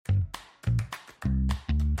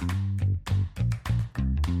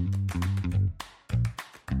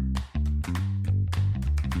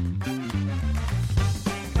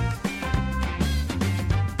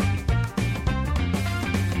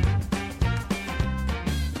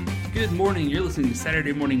Good morning, you're listening to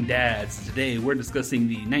Saturday Morning Dads. Today we're discussing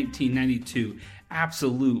the 1992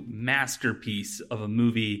 absolute masterpiece of a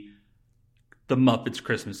movie, The Muppets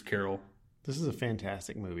Christmas Carol. This is a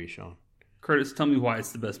fantastic movie, Sean. Curtis, tell me why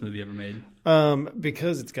it's the best movie ever made.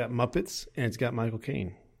 Because it's got Muppets and it's got Michael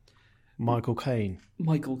Caine. Michael Caine,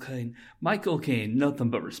 nothing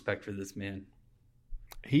but respect for this man.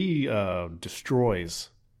 He destroys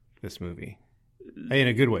this movie in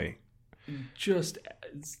a good way.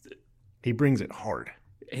 He brings it hard.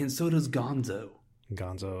 And so does Gonzo.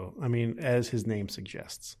 I mean, as his name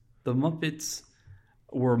suggests. The Muppets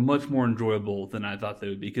were much more enjoyable than I thought they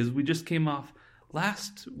would be, because we just came off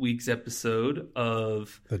last week's episode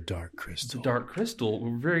of The Dark Crystal. The Dark Crystal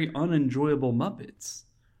were very unenjoyable Muppets.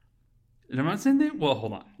 And I'm not saying that. Well,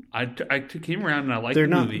 hold on. I came around and I liked the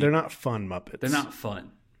movie. They're not fun Muppets. They're not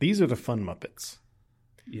fun. These are the fun Muppets.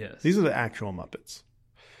 Yes. These are the actual Muppets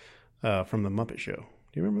from the Muppet Show.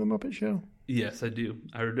 Do you remember the Muppet Show? Yes, I do.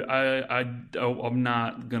 I'm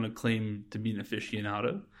not going to claim to be an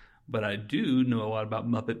aficionado, but I do know a lot about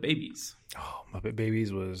Muppet Babies. Oh, Muppet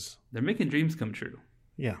Babies was... They're making dreams come true.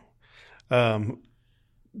 Yeah.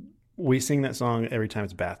 We sing that song every time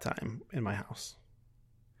it's bath time in my house.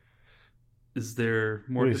 Is there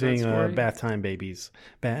more to that story? We sing Bath Time Babies.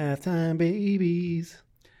 Bath Time Babies.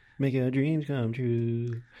 Make our dreams come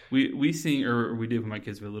true. We sing, or we did when my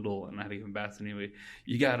kids were little, and I had to give them baths anyway.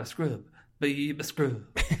 You gotta scrub, baby, scrub.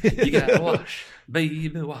 You gotta wash,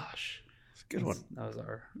 baby, wash. It's a good one. That was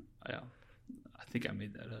our, yeah. I think I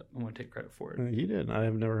made that up. I want to take credit for it. You did. I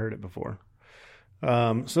have never heard it before.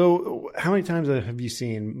 So how many times have you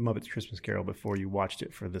seen Muppets Christmas Carol before you watched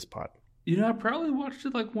it for this pod? You know, I probably watched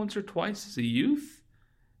it like once or twice as a youth.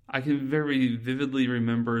 I can very vividly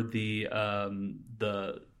remember the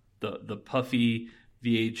puffy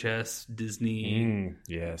VHS Disney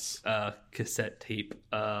cassette tape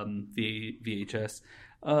VHS.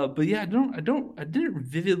 But yeah, I didn't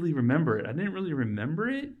vividly remember it. I didn't really remember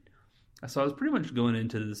it. So I was pretty much going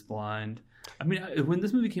into this blind. I mean, when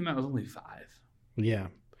this movie came out, I was only 5. Yeah.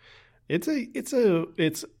 It's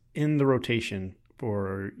in the rotation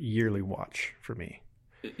for yearly watch for me.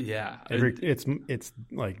 Yeah. It's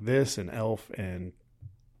like this and Elf and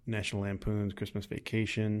National Lampoon's Christmas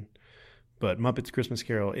Vacation, but Muppets Christmas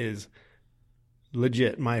Carol is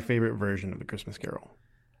legit my favorite version of the Christmas Carol.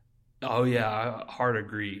 Oh yeah, hard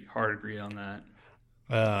agree on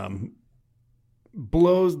that.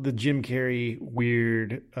 Blows the Jim Carrey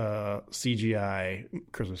weird CGI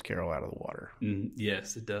Christmas Carol out of the water.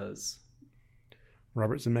 Yes, it does.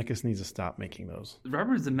 Robert Zemeckis needs to stop making those.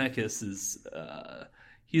 Robert Zemeckis is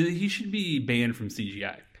he should be banned from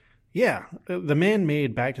CGI. Yeah, the man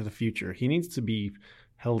made Back to the Future. He needs to be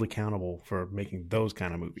held accountable for making those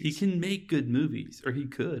kind of movies. He can make good movies, or he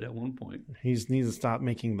could at one point. He needs to stop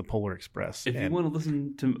making the Polar Express. If you want to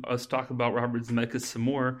listen to us talk about Robert Zemeckis some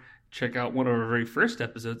more, check out one of our very first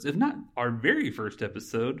episodes, if not our very first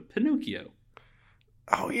episode, Pinocchio.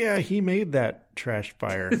 Oh yeah, he made that trash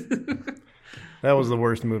fire. That was the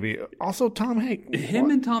worst movie. Also, Tom Hanks.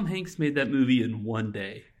 And Tom Hanks made that movie in one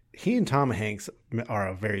day. He and Tom Hanks are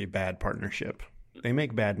a very bad partnership. They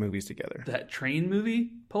make bad movies together. That train movie,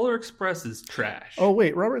 Polar Express, is trash. Oh,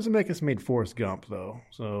 wait. Robert Zemeckis made Forrest Gump, though.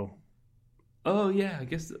 So. Oh, yeah. I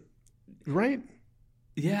guess. Right?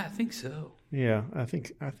 Yeah, I think so. Yeah, I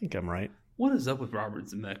think I'm right. What is up with Robert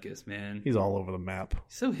Zemeckis, man? He's all over the map.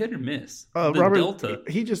 He's so hit or miss. Robert, Delta.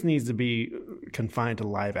 He just needs to be confined to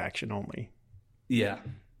live action only. Yeah.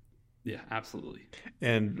 Yeah, absolutely.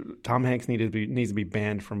 And Tom Hanks needs to be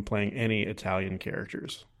banned from playing any Italian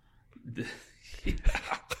characters.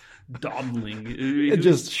 Dawdling.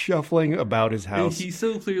 Just shuffling about his house. He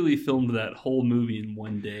so clearly filmed that whole movie in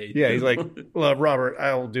one day. Yeah, he's like, well, Robert,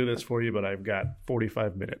 I'll do this for you, but I've got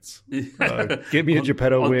 45 minutes. Get me a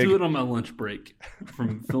Geppetto wig. I'll do it on my lunch break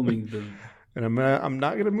from filming the... And I'm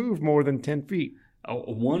not going to move more than 10 feet.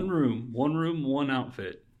 One room, one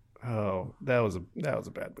outfit. Oh, that was a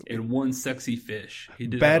bad movie. And one sexy fish. He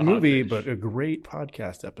did bad movie, but a great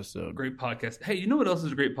podcast episode. Great podcast. Hey, you know what else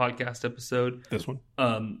is a great podcast episode? This one.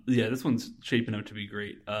 Yeah, this one's shaping up to be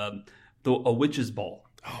great. A Witch's Ball.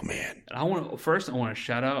 Oh man! And I want to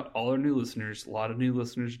shout out all our new listeners. A lot of new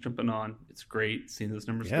listeners jumping on. It's great seeing those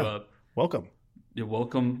numbers go up. Welcome. You're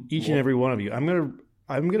welcome. Each and every one of you. I'm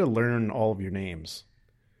gonna learn all of your names.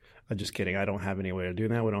 I'm just kidding. I don't have any way to do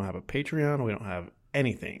that. We don't have a Patreon. We don't have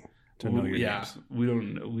anything to know your names. We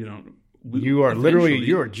don't. You are literally,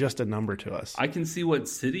 you are just a number to us. I can see what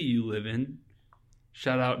city you live in.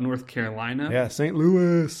 Shout out North Carolina. Yeah, St.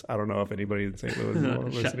 Louis. I don't know if anybody in St. Louis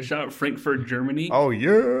is listening. Shout out Frankfurt, Germany. Oh,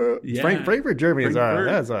 yeah. Frankfurt, Germany is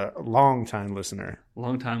that's a long-time listener.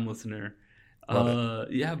 Long-time listener.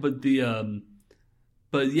 Yeah, but a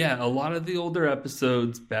lot of the older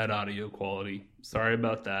episodes, bad audio quality. Sorry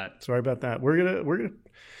about that. We're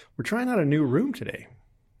trying out a new room today.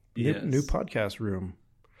 Yes. New podcast room.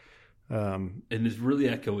 And it's really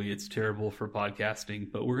echoey. It's terrible for podcasting,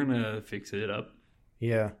 but we're gonna fix it up.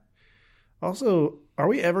 Yeah. Also, are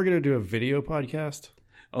we ever going to do a video podcast?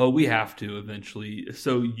 Oh, we have to eventually.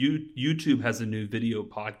 So YouTube has a new video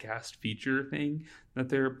podcast feature thing that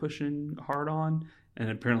they're pushing hard on, and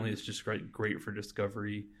apparently it's just great for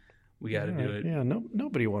discovery. We got to do it. Yeah,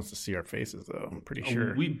 nobody wants to see our faces, though, I'm pretty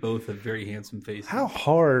sure. We both have very handsome faces. How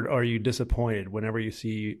hard are you disappointed whenever you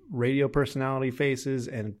see radio personality faces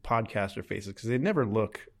and podcaster faces? Because they never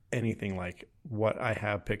look anything like what I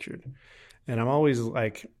have pictured. And I'm always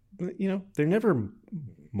like, they're never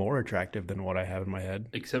more attractive than what I have in my head.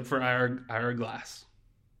 Except for Ira Glass.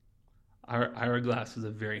 Ira Glass is a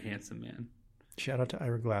very handsome man. Shout out to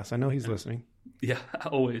Ira Glass. I know he's listening. Yeah,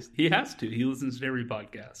 always. He has to. He listens to every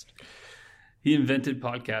podcast. He invented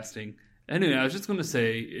podcasting. Anyway, I was just going to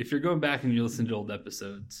say, if you're going back and you listen to old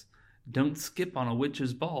episodes, don't skip on A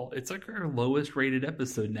Witch's Ball. It's like our lowest rated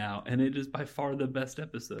episode now, and it is by far the best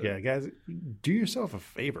episode. Yeah, guys, do yourself a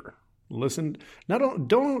favor. Listen.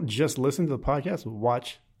 Don't just listen to the podcast.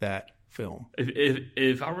 Watch that film.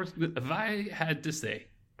 If I had to say,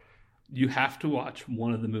 you have to watch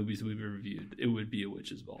one of the movies we've reviewed, it would be A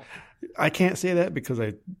Witch's Ball. I can't say that because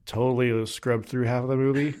I totally scrubbed through half of the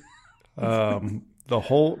movie.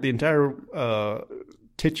 The entire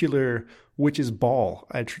titular Witch's Ball,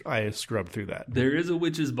 I scrubbed through that. There is a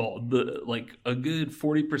Witch's Ball. A good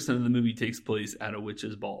 40% of the movie takes place at a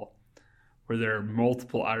Witch's Ball, where there are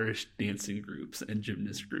multiple Irish dancing groups and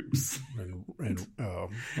gymnast groups, and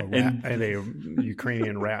a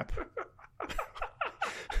Ukrainian rap.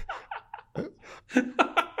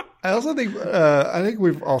 I also think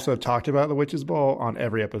we've also talked about the Witch's Ball on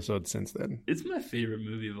every episode since then. It's my favorite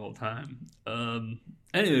movie of all time.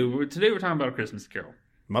 Anyway, today we're talking about A Christmas Carol.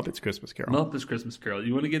 Muppet's Christmas Carol. Muppet's Christmas Carol.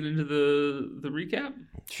 You want to get into the recap?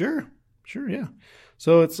 Sure, yeah.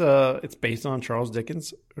 So it's based on Charles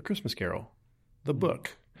Dickens' A Christmas Carol, the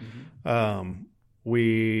book. Mm-hmm.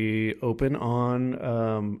 We open on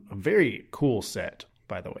a very cool set,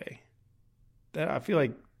 by the way. That I feel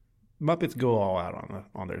like Muppets go all out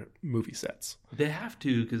on their movie sets. They have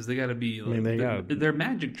to, because they got to be. They're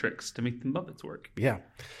magic tricks to make the Muppets work. Yeah.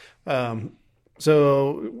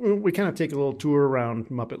 So we kind of take a little tour around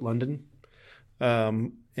Muppet London,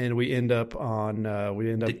 and we end up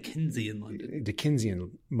Dickensian London.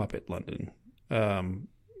 Dickensian Muppet London.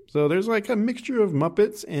 So there's like a mixture of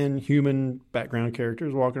Muppets and human background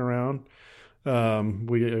characters walking around.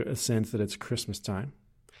 We get a sense that it's Christmas time,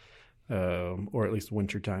 or at least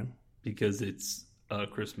winter time. Because it's A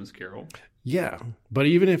Christmas Carol. Yeah, but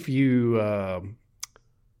even if you,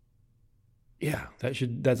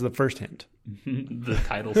 that's the first hint. The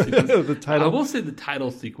title sequence. I will say the title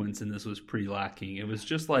sequence in this was pretty lacking. It was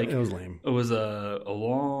just like it was lame. It was a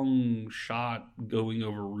long shot going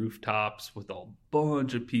over rooftops with a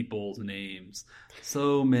bunch of people's names.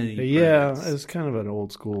 So many. Yeah, it was kind of an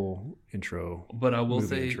old school intro. But I will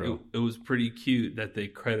say it was pretty cute that they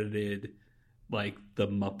credited like the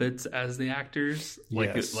Muppets as the actors.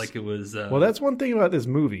 Yes. It was. Well, that's one thing about this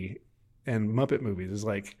movie and Muppet movies is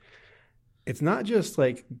like, it's not just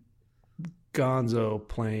like Gonzo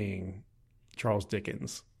playing Charles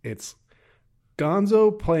Dickens. It's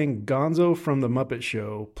Gonzo playing Gonzo from the Muppet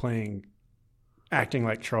Show acting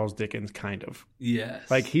like Charles Dickens, kind of. Yes.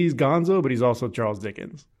 Like he's Gonzo, but he's also Charles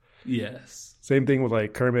Dickens. Yes. Same thing with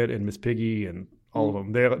like Kermit and Miss Piggy and all of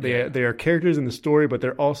them. They are characters in the story, but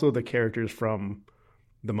they're also the characters from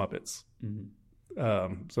the Muppets.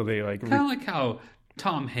 Mm-hmm. So they like kind of like how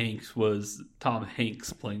Tom Hanks was Tom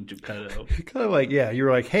Hanks playing Geppetto. Kind of like, yeah, you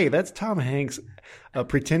were like, hey, that's Tom Hanks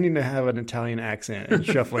pretending to have an Italian accent and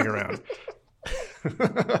shuffling around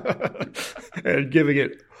and giving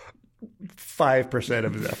it 5%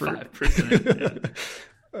 of his effort. 5%.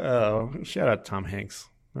 Yeah. Shout out Tom Hanks.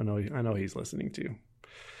 I know he's listening too.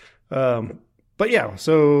 But yeah,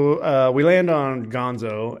 so we land on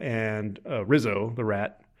Gonzo and Rizzo, the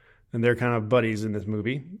rat, and they're kind of buddies in this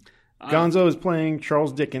movie. Gonzo is playing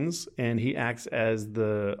Charles Dickens, and he acts as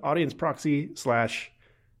the audience proxy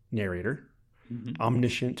 / narrator,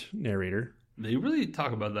 omniscient narrator. They really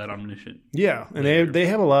talk about that omniscient. Yeah, and they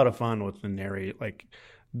have a lot of fun with the narrate. Like,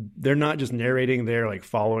 they're not just narrating; they're like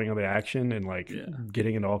following the action and like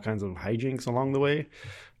getting into all kinds of hijinks along the way.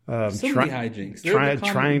 So many hijinks.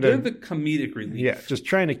 They're the comedic relief. Yeah, just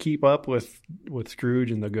trying to keep up with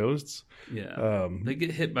Scrooge and the ghosts. Yeah, they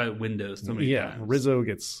get hit by windows so many times. Rizzo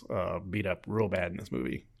gets beat up real bad in this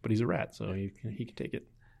movie, but he's a rat, so he can take it.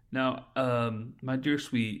 Now, my dear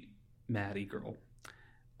sweet Maddie girl,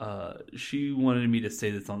 she wanted me to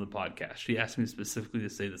say this on the podcast. She asked me specifically to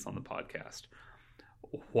say this on the podcast.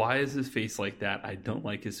 Why is his face like that? I don't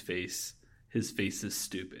like his face. His face is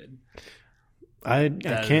stupid. I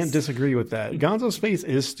can't disagree with that. Gonzo's face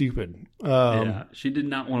is stupid. Yeah, she did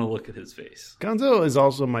not want to look at his face. Gonzo is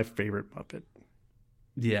also my favorite Muppet.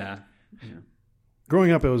 Yeah. Growing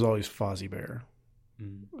up, it was always Fozzie Bear,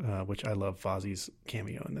 which I love Fozzie's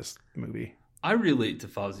cameo in this movie. I relate to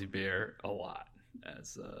Fozzie Bear a lot.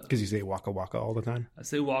 Because you say Waka Waka all the time? I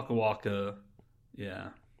say Waka Waka, yeah.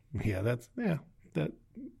 Yeah, that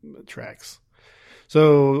tracks.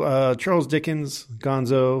 So Charles Dickens,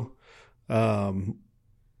 Gonzo...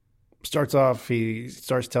 starts off, he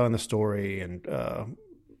starts telling the story and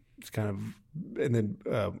it's kind of, and then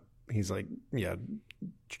he's like,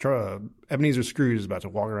 Ebenezer Scrooge is about to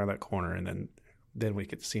walk around that corner, and then we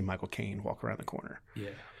get to see Michael Caine walk around the corner.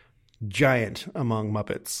 Yeah. Giant among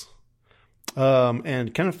Muppets.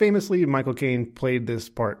 And kind of famously, Michael Caine played this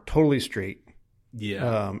part totally straight.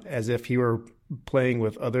 Yeah. As if he were playing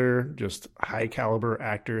with other just high caliber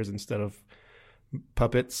actors instead of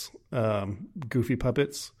puppets, goofy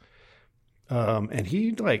puppets. And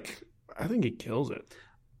he I think he kills it.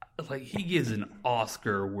 Like, he gives an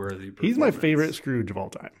Oscar worthy performance. He's my favorite Scrooge of all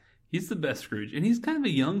time. He's the best Scrooge, and he's kind of a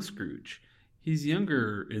young Scrooge. He's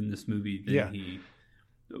younger in this movie than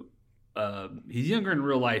he's younger in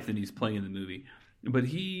real life than he's playing in the movie, but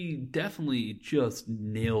he definitely just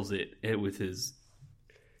nails it with his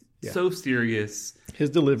so serious,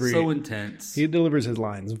 his delivery, so intense. He delivers his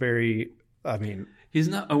lines very. He's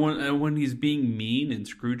not when he's being mean and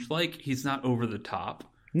Scrooge-like. He's not over the top.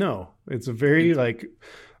 No, it's a very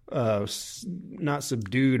not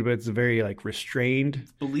subdued, but it's a very restrained.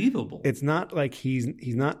 It's believable. It's not like he's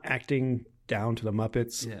not acting down to the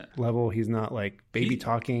Muppets level. He's not baby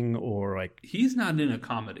talking or He's not in a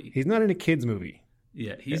comedy. He's not in a kids movie.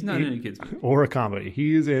 Yeah, he's not in a kids movie or a comedy.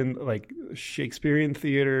 He is in Shakespearean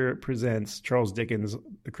theater presents Charles Dickens'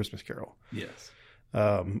 The Christmas Carol. Yes.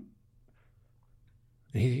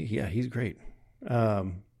 He's great.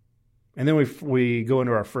 And then we go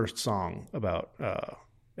into our first song about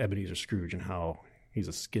Ebenezer Scrooge and how he's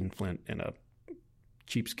a skinflint and a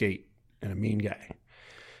cheapskate and a mean guy.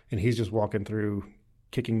 And he's just walking through,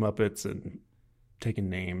 kicking Muppets and taking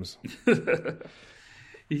names.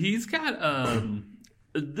 He's got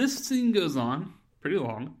this scene goes on pretty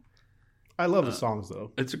long. I love the songs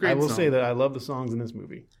though. It's a great song. I will say that I love the songs in this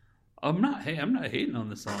movie. I'm not hating on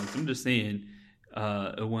the songs. I'm just saying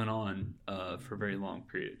it went on for a very long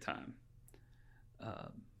period of time.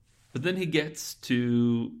 But then he gets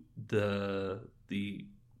to the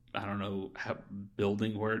I don't know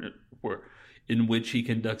building where in which he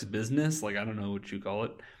conducts business. I don't know what you call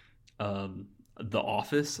it. The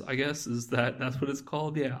office, I guess, that's what it's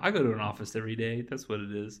called. Yeah, I go to an office every day. That's what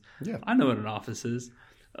it is. Yeah, I know what an office is.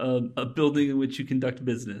 A building in which you conduct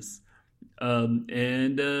business.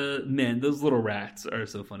 Man, those little rats are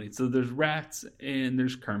so funny. So there's rats and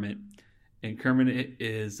there's Kermit. And Kermit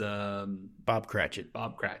is Bob Cratchit.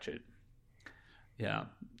 Bob Cratchit. Yeah.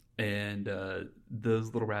 And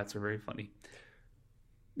those little rats are very funny.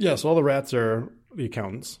 Yeah, so all the rats are the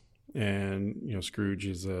accountants. And Scrooge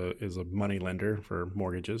is a money lender for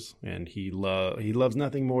mortgages, and he loves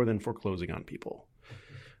nothing more than foreclosing on people.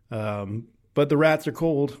 But the rats are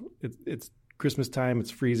cold. It's Christmas time. It's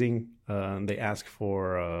freezing. And they ask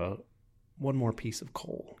for one more piece of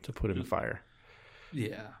coal to put in the fire.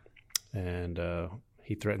 Yeah. And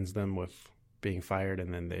he threatens them with being fired,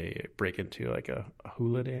 and then they break into a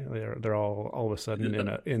hula dance. They're all of a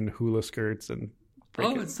sudden in hula skirts and.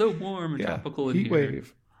 It's so warm and tropical in heat here.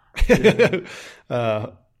 Wave.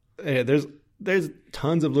 There's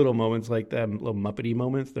tons of little moments like that, little Muppety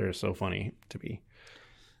moments that are so funny to me.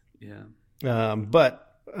 Yeah.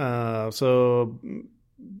 So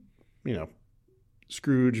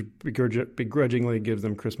Scrooge begrudgingly gives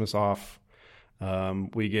them Christmas off.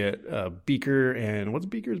 We get Beaker, and what's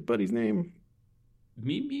Beaker's buddy's name?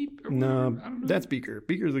 Meep? No, that's Beaker.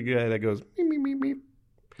 Beaker's the guy that goes meep meep meep meep.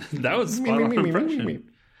 That was spot on impression.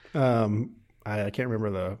 I can't remember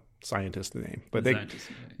the scientist's name, but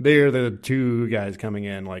they're the two guys coming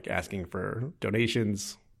in asking for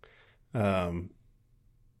donations. And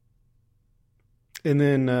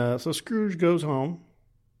then so Scrooge goes home.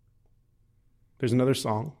 There's another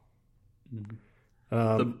song.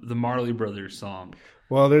 The Marley Brothers song.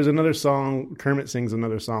 Well, there's another song. Kermit sings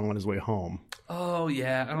another song on his way home. Oh,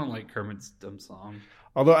 yeah. I don't like Kermit's dumb song.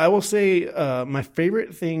 Although I will say my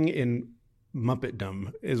favorite thing in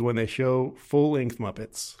Muppetdom is when they show full-length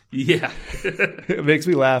Muppets. Yeah. It makes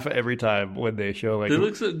me laugh every time when they show like they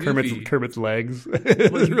look so goofy. Kermit's legs.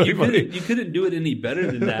 It's really funny. You couldn't do it any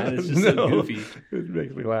better than that. It's just so goofy. It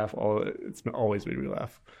makes me laugh. It's always made me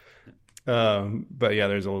laugh. But yeah,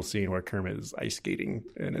 there's a little scene where Kermit is ice skating,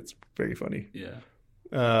 and it's very funny. Yeah.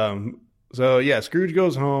 So yeah, Scrooge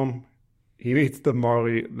goes home. He meets the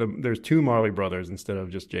Marley. There's two Marley brothers instead of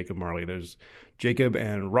just Jacob Marley. There's Jacob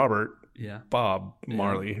and Robert. Yeah. Bob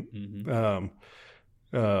Marley. Yeah.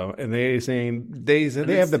 Mm-hmm. And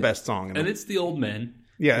they have the best song. And it's the old men.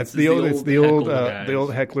 Yeah, it's the old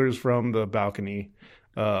hecklers from the balcony,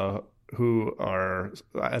 who are,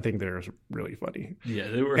 I think they're really funny. Yeah,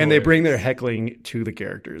 they were. And hilarious. They bring their heckling to the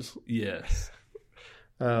characters. Yes.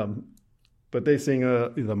 But they sing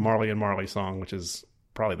the Marley and Marley song, which is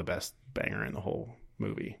probably the best banger in the whole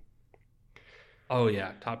movie. Oh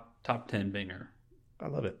yeah, top 10 banger. I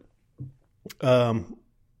love it.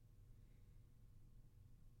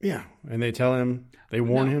 Yeah, and they tell him, they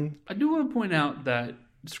warn him. I do want to point out that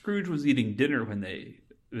Scrooge was eating dinner when they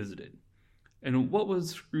visited. And what was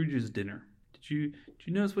Scrooge's dinner? Did you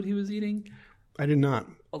notice what he was eating? I did not.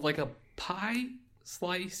 Like a pie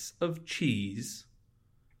slice of cheese,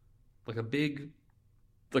 like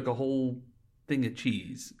a whole thing of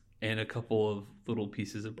cheese, and a couple of little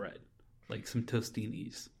pieces of bread, like some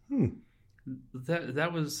tostinis.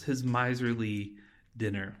 That was his miserly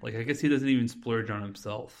dinner. Like, I guess he doesn't even splurge on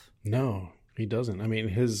himself. No, he doesn't. I mean,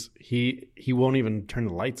 he won't even turn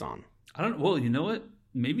the lights on. I don't. Well, you know what?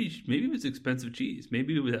 Maybe it was expensive cheese.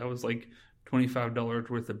 Maybe that was like $25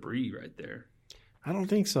 worth of brie right there. I don't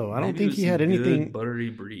think so. I don't think he had anything good buttery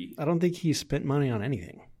brie. I don't think he spent money on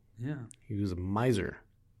anything. Yeah, he was a miser.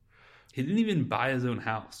 He didn't even buy his own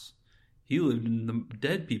house. He lived in the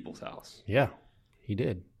dead people's house. Yeah, he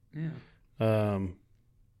did. Yeah.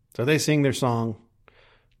 So they sing their song.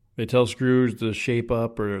 They tell Scrooge to shape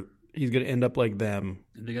up, or he's going to end up like them.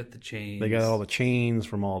 And they got the chains. They got all the chains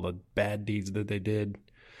from all the bad deeds that they did.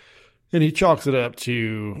 And he chalks it up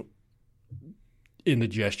to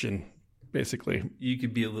indigestion, basically. You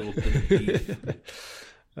could be a little bit of beef.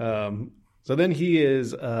 So then he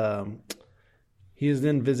is then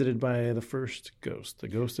visited by the first ghost, the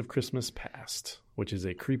ghost of Christmas past, which is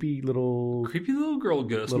a creepy little girl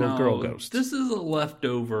ghost. Girl ghost. This is a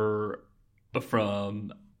leftover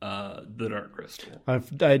from the Dark Crystal.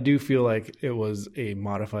 I do feel like it was a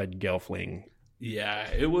modified Gelfling. Yeah,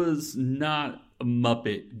 it was not a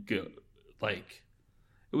Muppet. It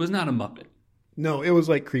was not a Muppet. No, it was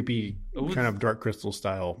like creepy, kind of Dark Crystal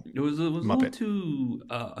style. It was Muppet. A little too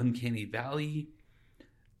Uncanny Valley,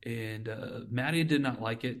 and Maddie did not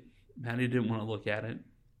like it. Maddie didn't want to look at it.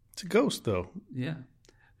 It's a ghost, though. Yeah,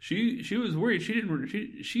 she was worried. She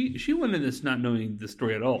went into this not knowing the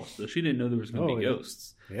story at all, so she didn't know there was going to be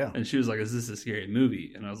ghosts. Yeah, and she was like, "Is this a scary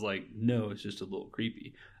movie?" And I was like, "No, it's just a little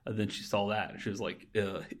creepy." And then she saw that, and she was like,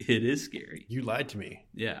 "It is scary." You lied to me.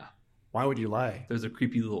 Yeah. Why would you lie? There's a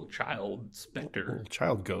creepy little child specter. Little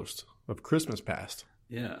child ghost of Christmas past.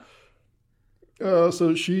 Yeah.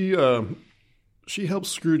 So she helps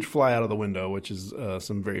Scrooge fly out of the window, which is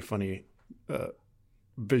some very funny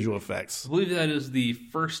visual effects. I believe that is the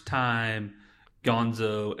first time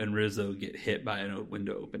Gonzo and Rizzo get hit by a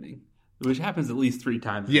window opening, which happens at least 3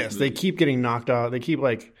 times. Yes, they keep getting knocked out. They keep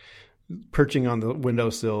like perching on the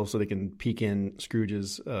windowsill so they can peek in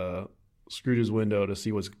Scrooge's window to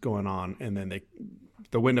see what's going on, and then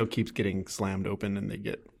the window keeps getting slammed open and they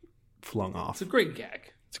get flung off. It's a great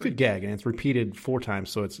gag. It's a good gag, and it's repeated 4 times,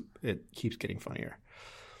 so it keeps getting funnier.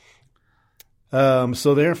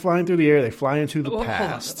 So they're flying through the air. They fly into the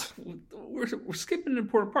past. We're skipping an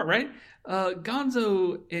important part, right?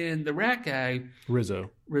 Gonzo and the rat guy, Rizzo.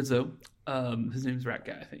 His name's Rat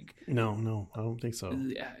Guy, I think. No, I don't think so.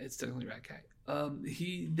 Yeah, it's definitely Rat Guy.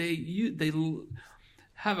 They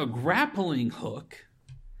have a grappling hook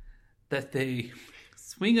that they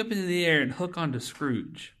swing up into the air and hook onto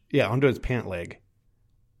Scrooge. Yeah, onto his pant leg.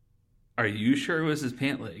 Are you sure it was his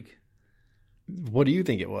pant leg? What do you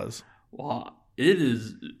think it was? Well, it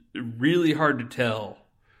is really hard to tell.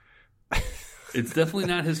 It's definitely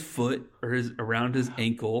not his foot or around his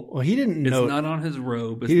ankle. Well, he didn't know. It's not on his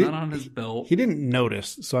robe. It's not on his belt. He didn't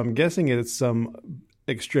notice, so I'm guessing it's some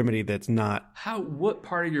extremity that's not. What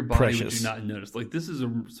part of your body precious. Would you not notice? Like, this is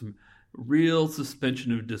some real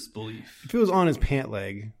suspension of disbelief. If it was on his pant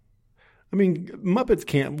leg, I mean, Muppets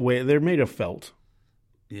can't weigh. They're made of felt.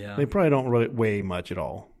 Yeah, they probably don't really weigh much at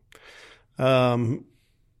all.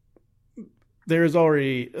 There is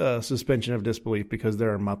already a suspension of disbelief because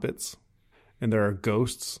there are Muppets and there are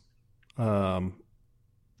ghosts. I'm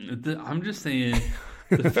just saying,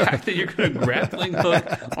 the fact that you're going to grappling hook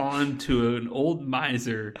onto an old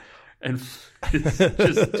miser and it's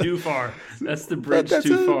just too far. That's the bridge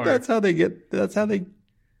too far. That's how they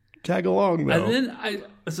tag along, though. And then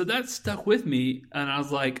so that stuck with me, and I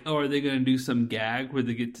was like, "Oh, are they going to do some gag where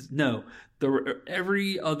they get to?" No,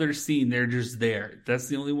 every other scene they're just there. That's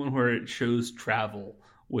the only one where it shows travel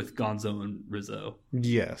with Gonzo and Rizzo.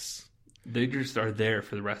 Yes, they just are there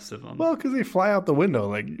for the rest of them. Well, because they fly out the window.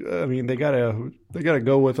 Like, I mean, they gotta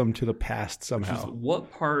go with them to the past somehow.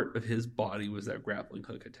 What part of his body was that grappling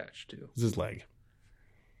hook attached to? It was his leg.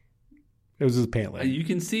 It was his pant leg. You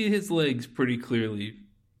can see his legs pretty clearly.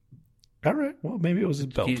 All right. Well, maybe it was his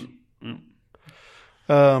belt. Mm.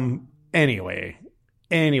 Anyway,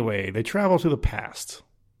 they travel to the past.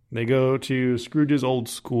 They go to Scrooge's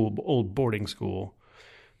old boarding school,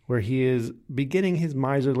 where he is beginning his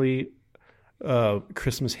miserly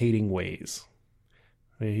Christmas-hating ways.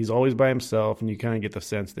 He's always by himself, and you kind of get the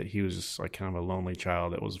sense that he was just like kind of a lonely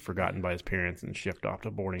child that was forgotten by his parents and shipped off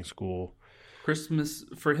to boarding school. Christmas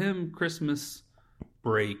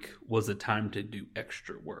break was a time to do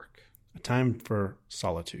extra work. A time for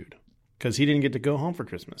solitude, because he didn't get to go home for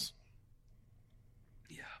Christmas.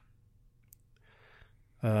 Yeah.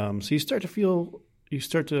 So you start to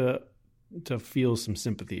feel some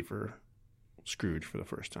sympathy for Scrooge for the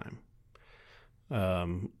first time.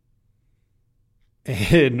 And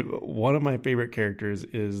one of my favorite characters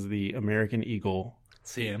is the American Eagle,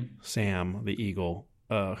 Sam the Eagle,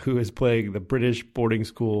 who is playing the British boarding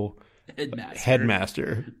school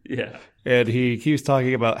headmaster. Yeah. And he keeps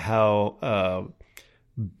talking about how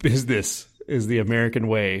business is the American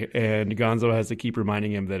way, and Gonzo has to keep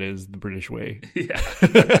reminding him that it is the British way. Yeah.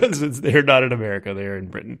 Since they're not in America, they're in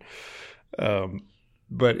Britain.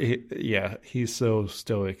 But he's so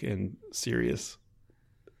stoic and serious.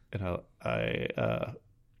 And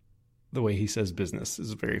the way he says business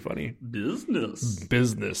is very funny.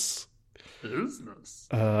 Business.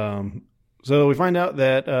 So we find out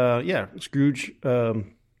that, Scrooge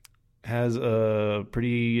has a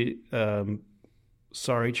pretty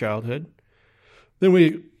sorry childhood. Then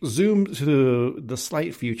we zoom to the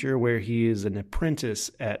slight future where he is an apprentice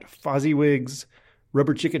at Fozziwig's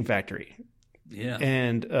rubber chicken factory. Yeah.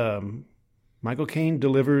 And Michael Caine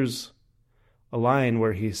delivers a line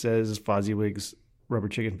where he says Fozziwig's rubber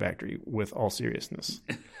chicken factory with all seriousness.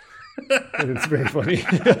 And it's very funny.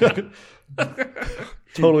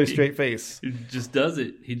 Totally straight face. He just does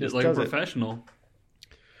it. He just like a professional.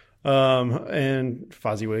 And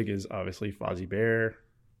Fozziwig is obviously Fozzie Bear.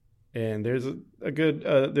 And there's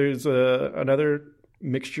another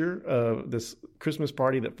mixture. This Christmas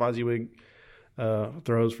party that Fozziwig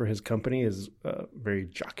throws for his company is very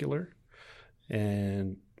jocular.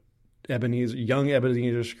 And young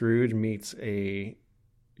Ebenezer Scrooge meets a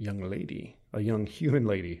young lady, a young human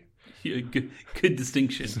lady. Yeah, good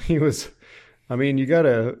distinction. In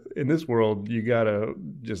this world, you gotta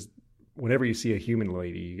just, whenever you see a human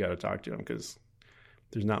lady, you gotta talk to them because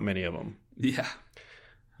there's not many of them. Yeah.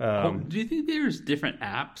 Do you think there's different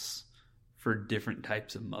apps for different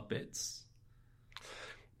types of Muppets?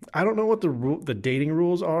 I don't know what the dating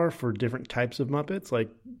rules are for different types of Muppets. Like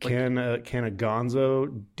can a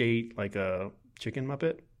Gonzo date like a chicken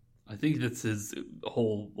Muppet? I think that's his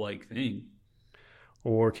whole thing.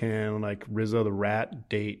 Or can like Rizzo the Rat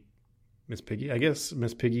date Miss Piggy? I guess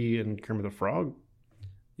Miss Piggy and Kermit the Frog.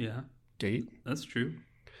 Yeah, date. That's true.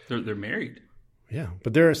 They're married. Yeah,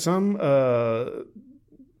 but there are some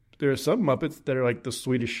Muppets that are like the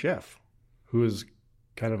Swedish Chef, who is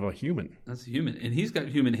kind of a human. That's a human, and he's got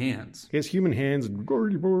human hands. He has human hands.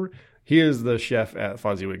 He is the chef at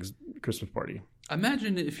Fozziwig's Christmas party.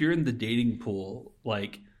 Imagine if you're in the dating pool,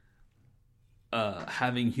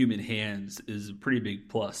 having human hands is a pretty big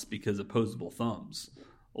plus because opposable thumbs.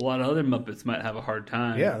 A lot of other Muppets might have a hard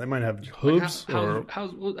time. Yeah, they might have hooves.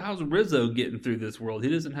 How's Rizzo getting through this world? He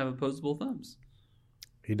doesn't have opposable thumbs.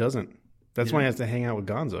 He doesn't. That's why he has to hang out with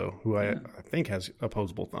Gonzo, who I think has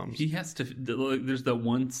opposable thumbs. He has to. There's that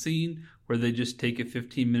one scene where they just take a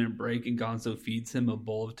 15-minute break and Gonzo feeds him a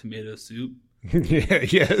bowl of tomato soup.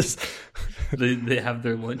 Yes. They have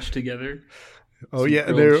their lunch together. Oh yeah,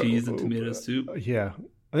 grilled cheese and tomato soup. Yeah,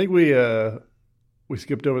 I think we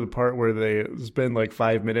skipped over the part where they spend like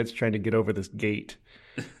 5 minutes trying to get over this gate.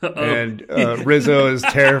 And Rizzo is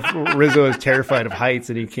terrified of heights,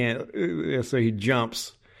 and he can't. So he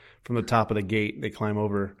jumps from the top of the gate. They climb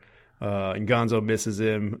over, And Gonzo misses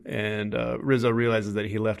him, and Rizzo realizes that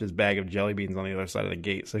he left his bag of jelly beans on the other side of the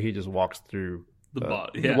gate, so he just walks through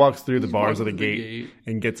walks through the bars of the gate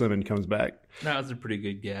and gets them and comes back. That was a pretty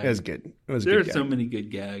good gag. It was good. There are so many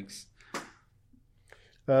good gags.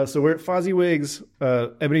 So we're at Fozziwig's.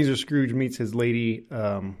 Ebenezer Scrooge meets his lady,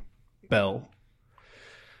 Belle.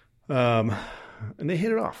 And they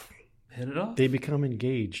hit it off. They become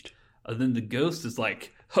engaged. And then the ghost is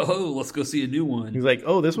like, "Oh, let's go see a new one." He's like,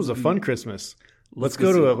 "Oh, this was a fun Christmas. Let's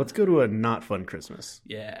go to a not fun Christmas."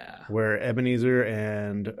 Yeah. Where Ebenezer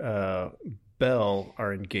and Belle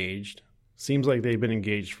are engaged. Seems like they've been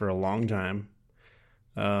engaged for a long time.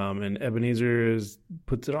 And Ebenezer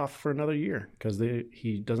puts it off for another year because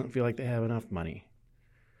he doesn't feel like they have enough money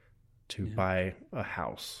to buy a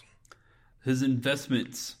house. His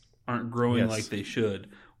investments aren't growing like they should,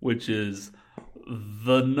 which is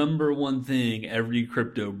the number one thing every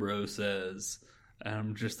crypto bro says. And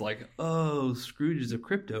I'm just like, oh, Scrooge is a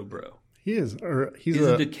crypto bro. He is. He's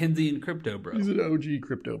a Dickensian crypto bro. He's an OG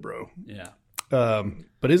crypto bro. Yeah.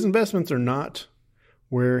 But his investments are not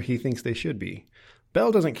where he thinks they should be.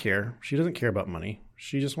 Belle doesn't care. She doesn't care about money.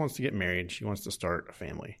 She just wants to get married. She wants to start a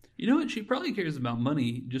family. You know what? She probably cares about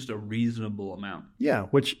money, just a reasonable amount. Yeah,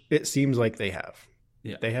 which it seems like they have.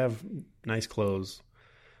 Yeah. They have nice clothes.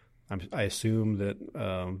 I assume that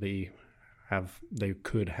they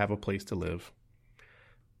could have a place to live.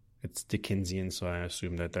 It's Dickensian, so I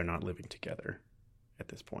assume that they're not living together at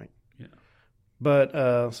this point. Yeah.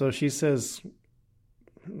 But so she says,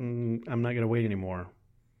 I'm not going to wait anymore.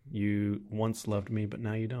 You once loved me, but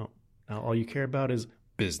now you don't. Now all you care about is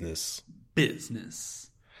business.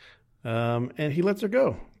 And he lets her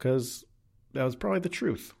go because that was probably the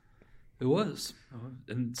truth. It was.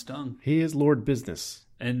 And it stung. He is Lord Business.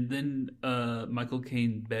 And then Michael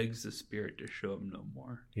Caine begs the spirit to show him no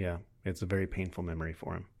more. Yeah, it's a very painful memory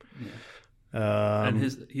for him. Yeah.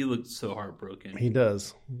 And he looked so heartbroken. He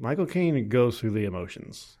does. Michael Caine goes through the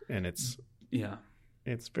emotions, and it's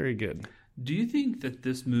very good. Do you think that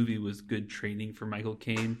this movie was good training for Michael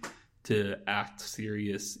Caine to act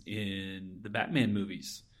serious in the Batman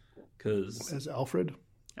movies? Because as Alfred,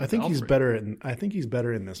 I think he's better in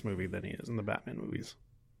this movie than he is in the Batman movies.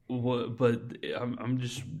 But I'm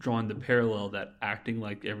just drawing the parallel that acting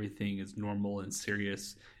like everything is normal and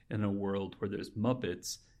serious in a world where there's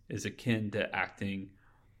Muppets is akin to acting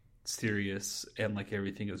serious and like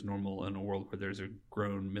everything is normal in a world where there's a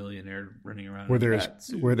grown millionaire running around where there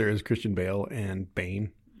is Christian Bale and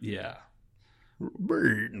Bane. Yeah.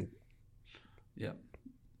 Bane. Yeah.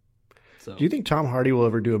 So, do you think Tom Hardy will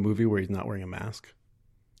ever do a movie where he's not wearing a mask?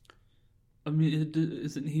 I mean,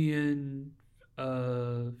 isn't he in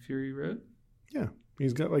Fury Road? Yeah,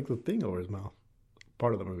 he's got like the thing over his mouth.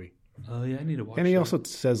 Part of the movie. Oh yeah, I need to watch. And he also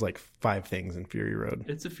says like 5 things in Fury Road.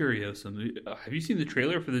 It's a Furiosa movie. Have you seen the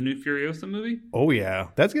trailer for the new Furiosa movie? Oh yeah,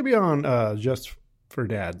 that's gonna be on Just for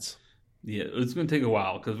Dads. Yeah, it's gonna take a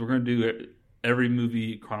while because we're gonna do every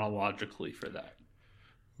movie chronologically for that.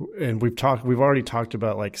 And we've already talked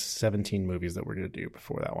about like 17 movies that we're gonna do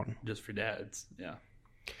before that one. Just for Dads, yeah.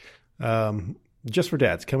 Just for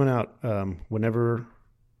Dads coming out whenever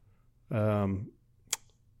we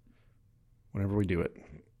do it.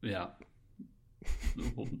 Yeah.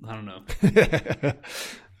 I don't know.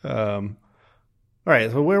 All right.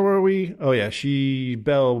 So where were we? Oh yeah.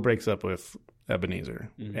 Belle breaks up with Ebenezer,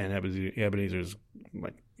 and Ebenezer's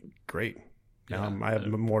like, great. Now I have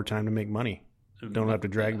more time to make money. Don't have to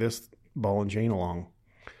drag this ball and chain along.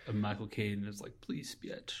 And Michael Caine is like, please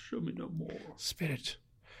spit. Show me no more. Spit.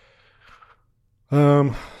 So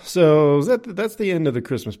that's the end of the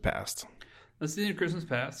Christmas Past. That's the end of Christmas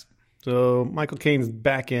Past. So Michael Caine's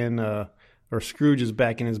back in, or Scrooge is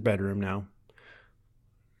back in his bedroom now.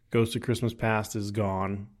 Ghost of Christmas Past is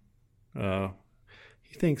gone.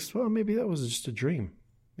 He thinks, well, maybe that was just a dream.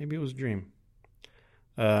 Maybe it was a dream.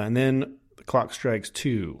 And then the clock strikes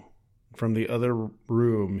 2. From the other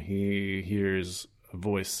room, he hears a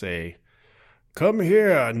voice say, "Come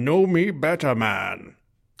here, know me better, man."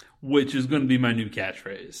 Which is going to be my new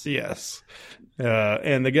catchphrase. Yes.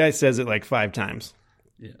 And the guy says it like 5 times.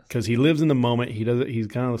 Yes. Because he lives in the moment. He's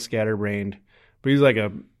kind of scatterbrained, but he's like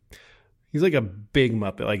a big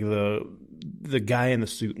Muppet, like the guy in the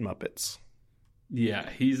suit Muppets. Yeah,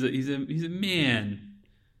 he's a man.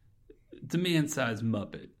 It's a man-sized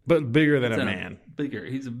Muppet, but bigger than a man. Bigger.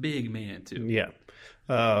 He's a big man too. Yeah.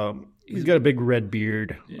 He's got a big red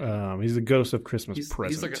beard. Yeah. He's the ghost of Christmas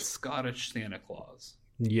present. He's like a Scottish Santa Claus.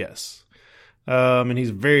 Yes. And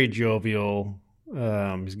he's very jovial.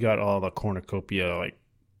 He's got all the cornucopia, like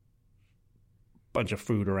bunch of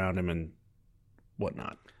food around him and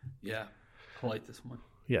whatnot. Yeah, I like this one.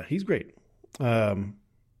 Yeah, he's great. So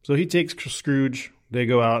he takes Scrooge. They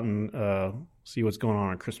go out and see what's going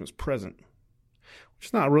on Christmas present. Which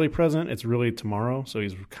is not really present. It's really tomorrow. So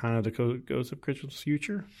he's kind of the ghost of Christmas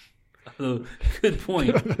future. Oh, good point.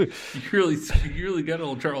 You really got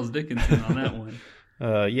old Charles Dickens on that one.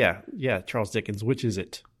 Yeah, Charles Dickens. Which is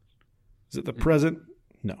it? Is it the present?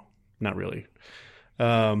 No, not really.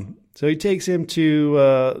 So he takes him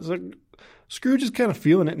to Scrooge is kind of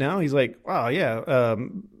feeling it now. He's like, wow, yeah.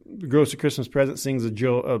 Ghost of Christmas Present sings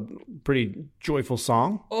a pretty joyful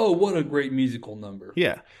song. Oh, what a great musical number.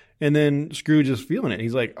 Yeah. And then Scrooge is feeling it.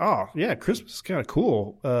 He's like, oh, yeah, Christmas is kind of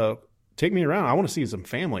cool. Take me around. I want to see some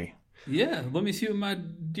family. Yeah, let me see what my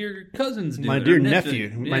dear cousins do. My dear nephew.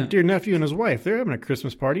 Yeah. My dear nephew and his wife. They're having a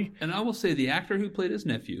Christmas party. And I will say the actor who played his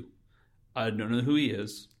nephew, I don't know who he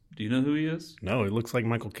is. Do you know who he is? No, he looks like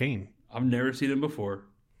Michael Caine. I've never seen him before.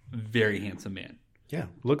 Very handsome man. Yeah,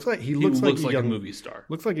 looks like he looks like a movie star.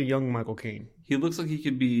 Looks like a young Michael Caine. He looks like he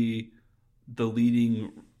could be the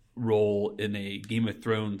leading role in a Game of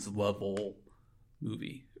Thrones level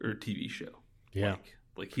movie or TV show. Yeah,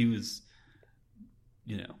 like he was,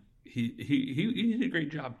 he did a great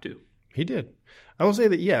job too. He did. I will say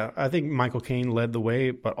that. Yeah, I think Michael Caine led the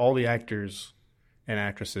way, but all the actors and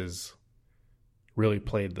actresses really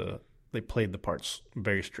played the parts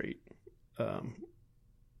very straight.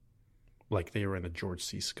 Like they were in the George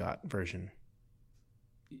C. Scott version.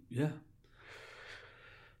 Yeah.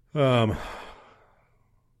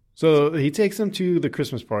 So he takes him to the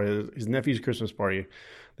Christmas party, his nephew's Christmas party.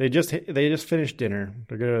 They just finished dinner.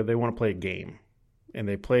 They want to play a game, and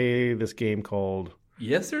they play this game called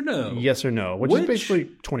Yes or No. Yes or No, which is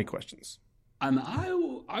basically 20 questions. And I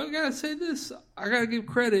gotta say this. I gotta give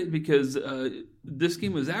credit because this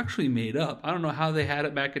game was actually made up. I don't know how they had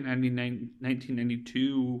it back in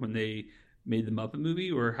 1992 when they made the Muppet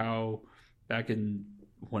movie, or how back in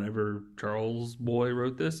whenever Charles Boy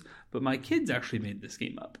wrote this. But my kids actually made this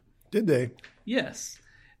game up. Did they? Yes.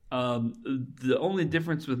 The only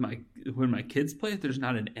difference with when my kids play it, there's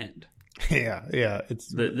not an end. Yeah. It's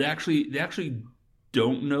they actually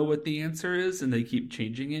don't know what the answer is, and they keep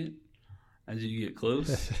changing it as you get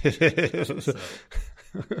close.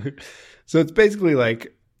 So it's basically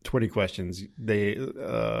like 20 questions.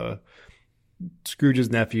 Scrooge's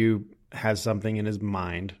nephew has something in his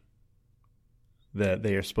mind that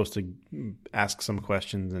they are supposed to ask some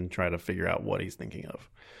questions and try to figure out what he's thinking of.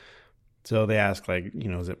 So they ask, like,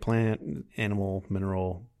 is it plant, animal,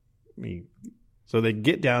 mineral? So they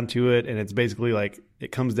get down to it, and it's basically like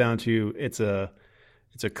it comes down to it's a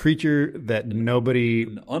creature that nobody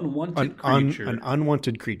an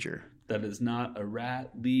unwanted creature that is not a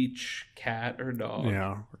rat, leech, cat, or dog.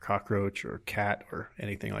 Yeah, or cockroach, or cat, or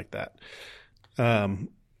anything like that.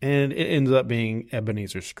 And it ends up being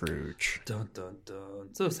Ebenezer Scrooge. Dun, dun, dun.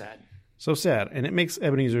 So sad. So sad. And it makes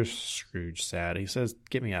Ebenezer Scrooge sad. He says,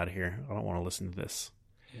 get me out of here. I don't want to listen to this.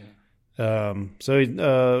 Yeah. So he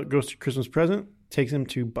goes to Christmas Present, takes him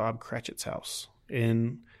to Bob Cratchit's house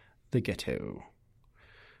in the ghetto.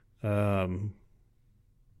 And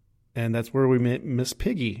that's where we met Miss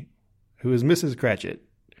Piggy, who is Mrs. Cratchit.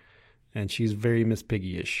 And she's very Miss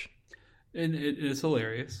Piggy-ish. And it is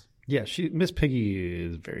hilarious. Yeah, Miss Piggy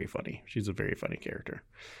is very funny. She's a very funny character.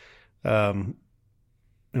 And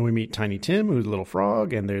we meet Tiny Tim, who's a little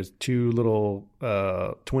frog, and there's two little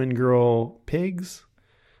twin girl pigs.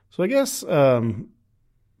 So I guess the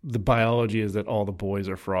biology is that all the boys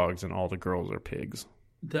are frogs and all the girls are pigs.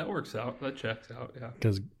 That works out. That checks out, yeah.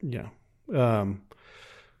 Because, yeah.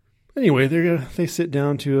 Anyway, they sit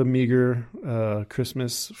down to a meager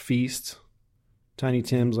Christmas feast. Tiny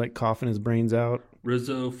Tim's like coughing his brains out.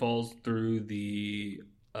 Rizzo falls through the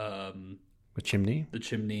chimney. The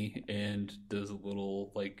chimney, and does a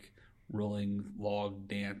little like rolling log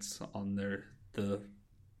dance on the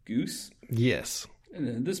goose. Yes. And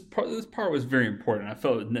then this part was very important. I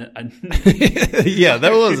felt yeah,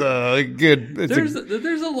 that was a good.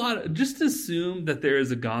 There's a lot of, just assume that there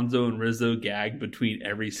is a Gonzo and Rizzo gag between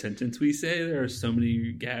every sentence we say. There are so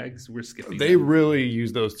many gags we're skipping. They really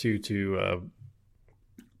use those two to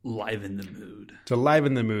liven the mood. To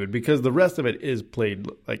liven the mood, because the rest of it is played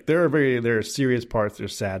like there are serious parts,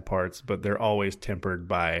 there's sad parts, but they're always tempered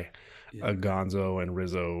by a Gonzo and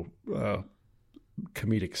Rizzo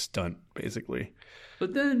comedic stunt, basically.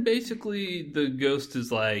 But then basically the ghost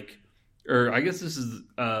is like, or I guess this is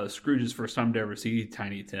Scrooge's first time to ever see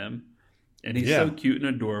Tiny Tim, and he's so cute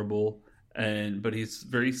and adorable, but he's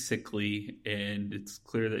very sickly, and it's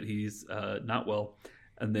clear that he's not well.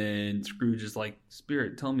 And then Scrooge is like,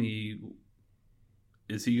 Spirit, tell me,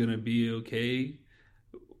 is he going to be okay?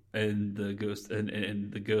 And the ghost,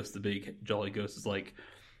 and the ghost, the big jolly ghost, is like,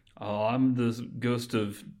 "Oh, I'm the ghost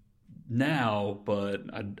of now, but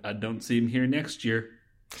I don't see him here next year."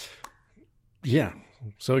 Yeah.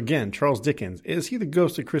 So again, Charles Dickens, is he the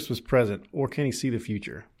ghost of Christmas present, or can he see the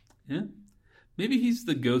future? Yeah, maybe he's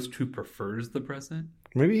the ghost who prefers the present.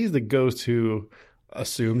 Maybe he's the ghost who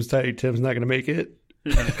assumes Tiny Tim's not going to make it.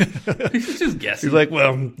 Yeah. He's just guessing. He's like,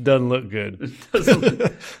 well, doesn't look good.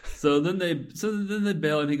 So then they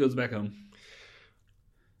bail and he goes back home.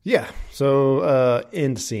 Yeah. So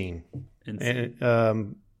end scene.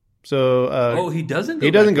 And, so he doesn't. He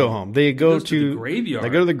doesn't go home. They go to the graveyard. They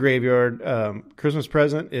go to the graveyard. Christmas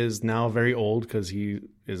present is now very old because he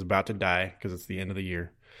is about to die because it's the end of the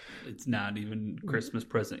year. It's not even Christmas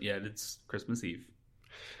present yet. It's Christmas Eve.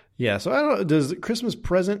 Yeah. So I don't know. Does Christmas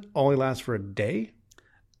present only last for a day?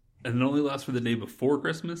 And it only lasts for the day before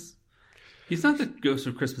Christmas? He's not the ghost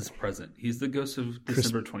of Christmas present. He's the ghost of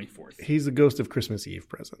December 24th. He's the ghost of Christmas Eve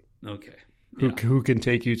present. Okay. Yeah. Who can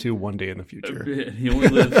take you to one day in the future? He only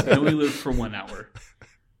lives for 1 hour.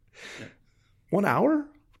 Yeah. 1 hour?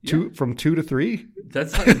 Yeah. From 2 to 3?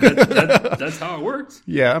 That's how it works.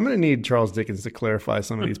 Yeah, I'm going to need Charles Dickens to clarify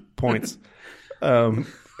some of these points.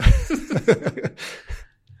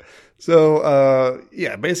 So,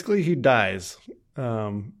 basically he dies.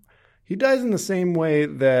 He dies in the same way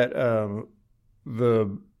that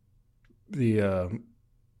the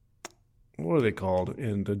what are they called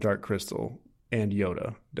in the Dark Crystal and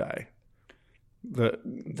Yoda die? The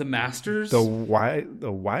Masters? The why?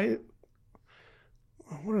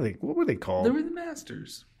 What were they called? They were the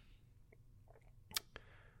Masters.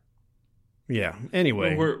 Yeah.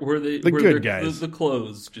 Anyway, were they the good guys? The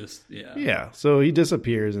clothes just Yeah. So he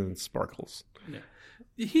disappears and sparkles. Yeah.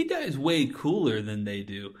 He dies way cooler than they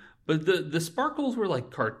do. But the sparkles were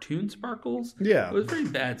like cartoon sparkles. Yeah. It was very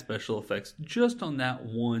bad special effects just on that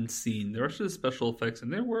one scene. The rest of the special effects,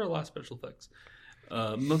 and there were a lot of special effects,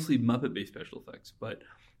 mostly Muppet-based special effects. But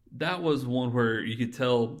that was one where you could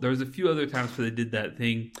tell there was a few other times where they did that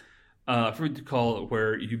thing, I forget to call it,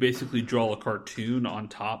 where you basically draw a cartoon on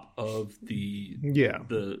top of the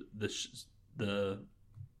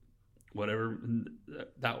whatever.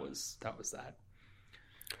 That was that.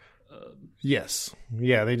 Yes.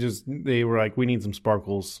 Yeah, they were like, we need some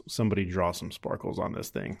sparkles. Somebody draw some sparkles on this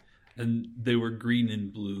thing. And they were green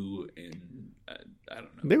and blue, and I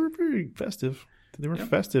don't know. They were very festive. They were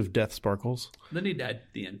festive death sparkles. Then he died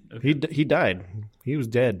at the end. Okay. He died. He was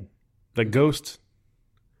dead. The ghost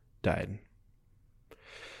died.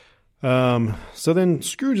 So then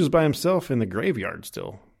Scrooge is by himself in the graveyard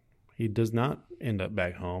still. He does not end up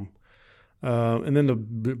back home. And then the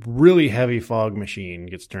really heavy fog machine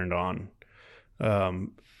gets turned on. And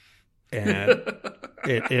it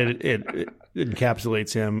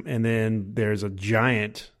encapsulates him. And then there's a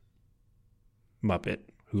giant Muppet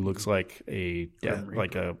who looks like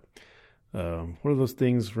what are those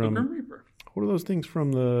things from? Grim Reaper. What are those things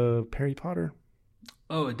from the Harry Potter?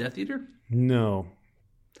 Oh, a Death Eater? No.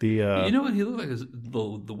 You know what he looked like? Is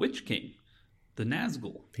the Witch King, the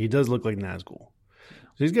Nazgul. He does look like Nazgul.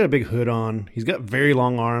 So he's got a big hood on. He's got very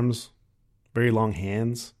long arms, very long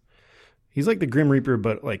hands. He's like the Grim Reaper,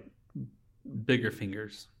 but like bigger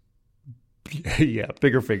fingers. Yeah,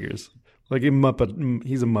 bigger fingers. Like a Muppet.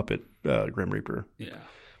 He's a Muppet Grim Reaper. Yeah,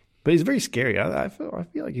 but he's very scary. I feel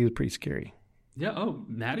like he was pretty scary. Yeah. Oh,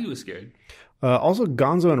 Maddie was scared. Also,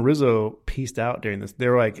 Gonzo and Rizzo pieced out during this. They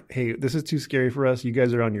were like, "Hey, this is too scary for us. You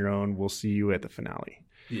guys are on your own. We'll see you at the finale."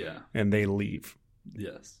 Yeah, and they leave.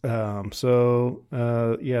 Yes.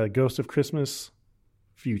 The Ghost of Christmas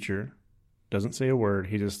Future doesn't say a word.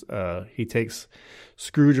 He just he takes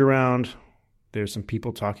Scrooge around. There's some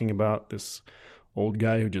people talking about this old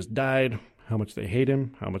guy who just died, how much they hate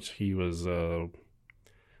him, how much he was a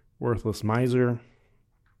worthless miser.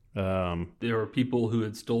 There were people who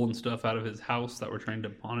had stolen stuff out of his house that were trying to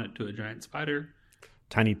pawn it to a giant spider.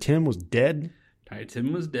 Tiny Tim was dead.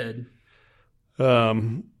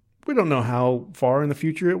 We don't know how far in the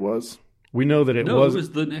future it was. We know that it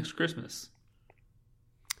was the next Christmas.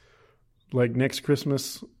 Like next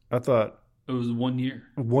Christmas, I thought it was 1 year.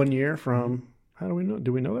 1 year from, how do we know?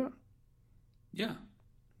 Do we know that? Yeah.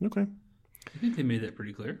 Okay. I think they made that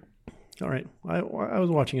pretty clear. All right. I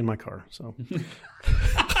was watching in my car, so.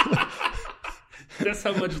 That's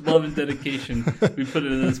how much love and dedication we put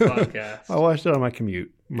into this podcast. I watched it on my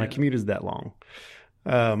commute. My commute is that long.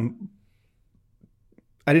 I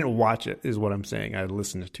didn't watch it, is what I'm saying. I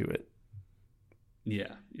listened to it.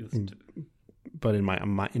 Yeah, you listened to it. But in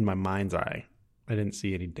my mind's eye, I didn't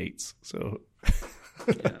see any dates. So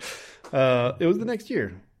it was the next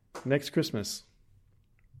year, next Christmas.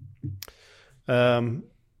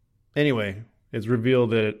 Anyway, it's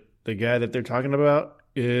revealed that the guy that they're talking about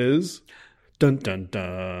is dun dun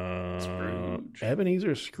dun Scrooge.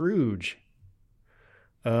 Ebenezer Scrooge.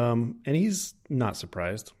 And he's not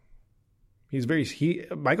surprised.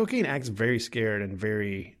 Michael Caine acts very scared and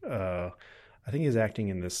very I think his acting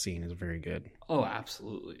in this scene is very good. Oh,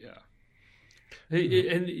 absolutely, yeah.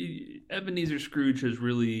 And Ebenezer Scrooge has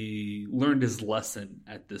really learned his lesson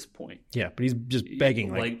at this point. Yeah, but he's just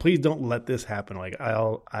begging, like, please don't let this happen. Like,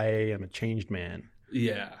 I am a changed man.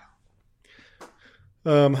 Yeah.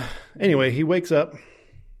 Anyway, he wakes up.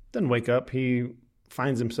 Doesn't wake up. He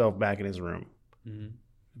finds himself back in his room. Mm-hmm.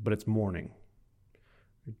 But it's morning.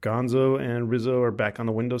 Gonzo and Rizzo are back on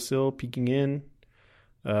the windowsill, peeking in.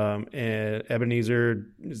 And Ebenezer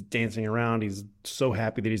is dancing around. He's so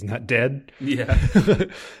happy that he's not dead. Yeah.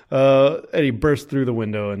 And he bursts through the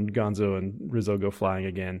window, and Gonzo and Rizzo go flying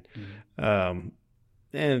again. Mm-hmm.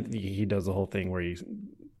 And he does the whole thing where he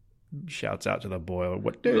shouts out to the boy,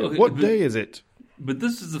 "What day is it?" But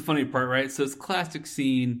this is the funny part, right? So it's a classic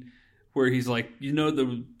scene where he's like,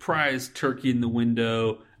 the prize turkey in the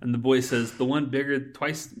window, and the boy says, "The one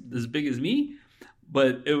twice as big as me."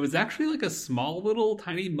 But it was actually like a small little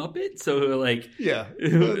tiny Muppet. So like, yeah,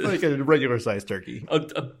 it's like a regular sized turkey.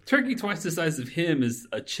 A turkey twice the size of him is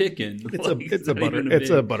a chicken. It's a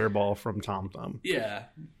butterball from Tom Thumb. Yeah.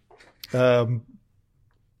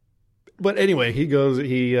 But anyway, he does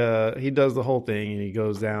the whole thing, and he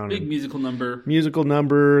goes down. Big musical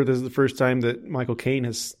number. This is the first time that Michael Caine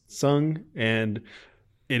has sung, and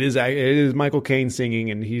it is Michael Caine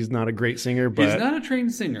singing, and he's not a great singer, but he's not a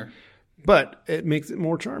trained singer. But it makes it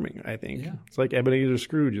more charming, I think. Yeah. It's like Ebenezer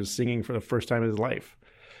Scrooge is singing for the first time in his life.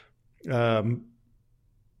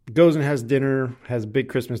 Goes and has dinner, has a big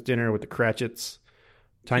Christmas dinner with the Cratchits.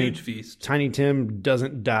 Huge feast. Tiny Tim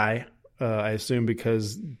doesn't die, I assume,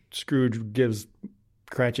 because Scrooge gives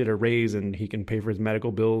Cratchit a raise and he can pay for his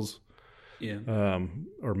medical bills. Yeah.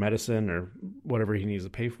 Or medicine or whatever he needs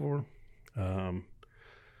to pay for. And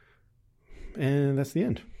that's the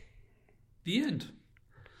end. The end.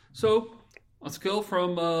 So, on a scale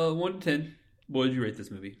from 1 to 10, what did you rate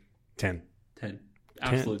this movie? 10. 10.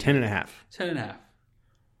 Absolutely. 10 and a half. 10 and a half.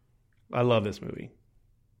 I love this movie.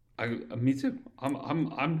 Me too.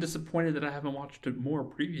 I'm disappointed that I haven't watched it more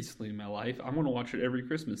previously in my life. I'm going to watch it every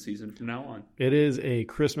Christmas season from now on. It is a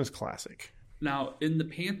Christmas classic. Now, in the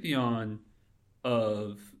pantheon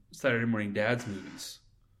of Saturday Morning Dad's movies,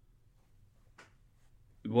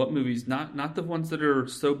 what movies, not the ones that are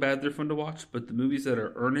so bad they're fun to watch, but the movies that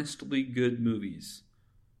are earnestly good movies,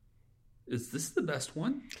 is this the best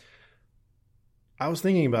one? I was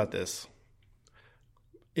thinking about this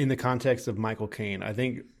in the context of Michael Caine. I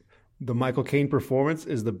think the Michael Caine performance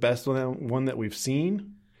is the best one that we've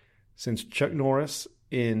seen since Chuck Norris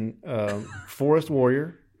in Forest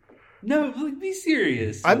Warrior. No, be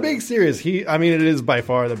serious. I'm being serious. It is by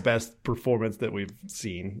far the best performance that we've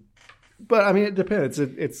seen. But I mean, it depends.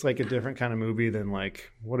 It's like a different kind of movie than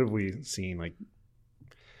like, what have we seen? Like,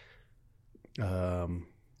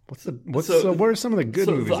 what are some of the good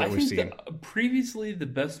movies that we've seen? Previously, the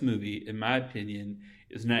best movie, in my opinion,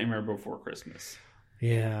 is Nightmare Before Christmas.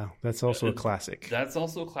 Yeah, that's also a classic. That's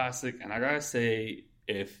also a classic, and I gotta say,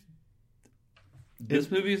 if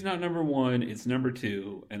this movie is not number one, it's number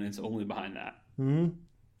two, and it's only behind that.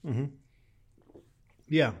 Mm-hmm. Mm-hmm.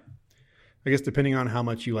 Yeah. I guess depending on how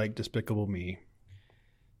much you like Despicable Me.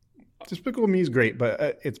 Despicable Me is great,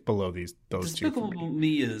 but it's below those Despicable two. Despicable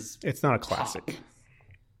Me is... It's not a classic. Top.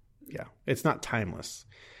 Yeah, it's not timeless.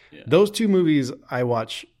 Yeah. Those two movies I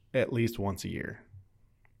watch at least once a year.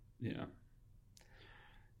 Yeah.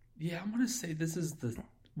 Yeah, I'm going to say this is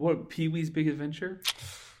Pee-wee's Big Adventure?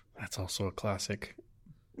 That's also a classic.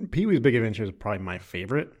 Pee-wee's Big Adventure is probably my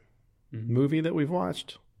favorite movie that we've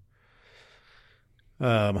watched.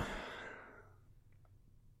 And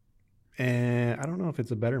I don't know if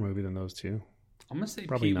it's a better movie than those two. I'm going to say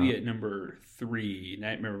Probably Pee-wee not. at number 3,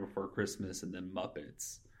 Nightmare Before Christmas, and then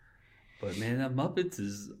Muppets. But man, that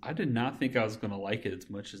Muppets I did not think I was going to like it as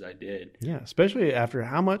much as I did. Yeah, especially after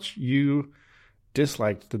how much you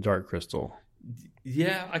disliked The Dark Crystal.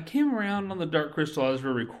 Yeah, I came around on The Dark Crystal as we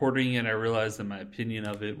were recording it. I realized that my opinion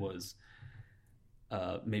of it was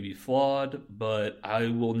maybe flawed, but I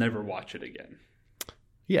will never watch it again.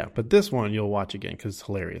 Yeah, but this one you'll watch again because it's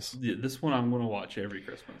hilarious. Yeah, this one I'm going to watch every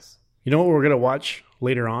Christmas. You know what we're going to watch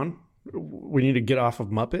later on? We need to get off of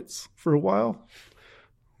Muppets for a while.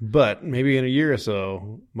 But maybe in a year or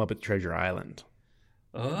so, Muppet Treasure Island.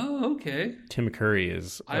 Oh, okay. Tim Curry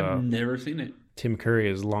is... I've never seen it. Tim Curry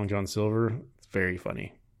is Long John Silver. It's very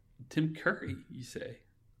funny. Tim Curry, you say?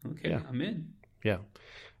 Okay, yeah. I'm in. Yeah.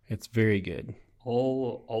 It's very good.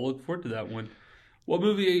 I'll look forward to that one. What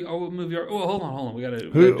movie? What movie? Hold on. We gotta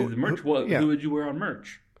do the merch. Who would you wear on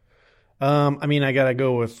merch? I mean, I gotta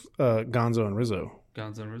go with Gonzo and Rizzo.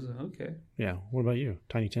 Gonzo and Rizzo. Okay. Yeah. What about you,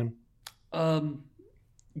 Tiny Tim?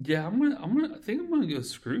 Yeah, I think I'm gonna go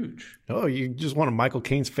Scrooge. Oh, you just want a Michael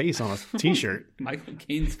Caine's face on a T-shirt? Michael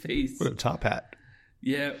Caine's face with a top hat.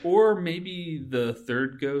 Yeah, or maybe the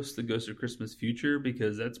third ghost, the Ghost of Christmas Future,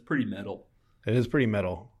 because that's pretty metal. It is pretty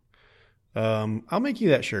metal. I'll make you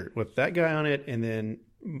that shirt with that guy on it, and then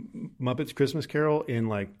Muppet's Christmas Carol in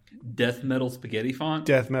like death metal spaghetti font.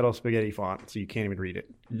 Death metal spaghetti font, so you can't even read it.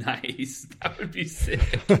 Nice, that would be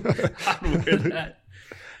sick. I'd wear that.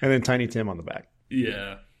 And then Tiny Tim on the back.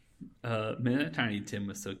 Yeah, man, that Tiny Tim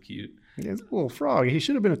was so cute. Yeah, it's a little frog. He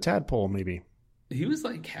should have been a tadpole, maybe. He was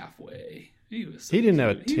like halfway. He didn't have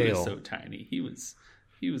a tail. He was so tiny. He was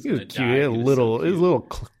cute. Die. His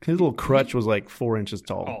little crutch was like 4 inches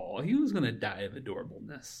tall. Oh, he was gonna die of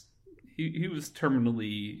adorableness. He was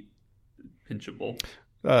terminally pinchable.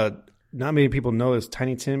 Not many people know this.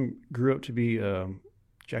 Tiny Tim grew up to be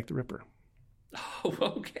Jack the Ripper. Oh,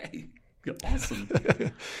 okay, awesome.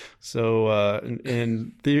 So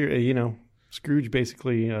and there, Scrooge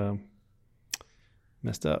basically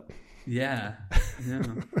messed up. Yeah.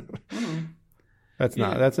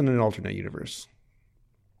 That's in an alternate universe.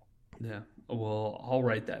 Yeah. Well, I'll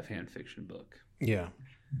write that fan fiction book. Yeah.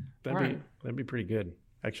 That'd be pretty good.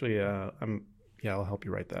 Actually, I'll help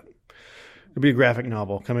you write that. It'll be a graphic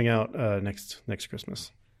novel coming out next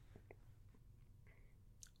Christmas.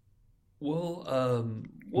 Well,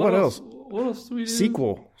 what else? What else do we do?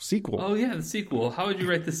 Sequel. Oh yeah, the sequel. How would you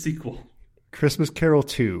write the sequel? Christmas Carol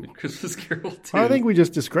 2. Christmas Carol 2. I think we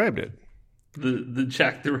just described it. The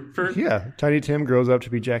Jack the Ripper? Yeah. Tiny Tim grows up to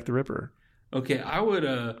be Jack the Ripper. Okay, I would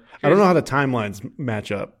I don't know how the timelines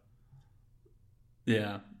match up.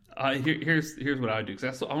 Yeah. Here's what I would do,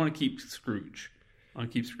 because I want to keep Scrooge.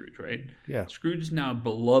 Right? Yeah. Scrooge is now a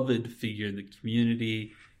beloved figure in the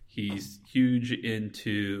community. He's huge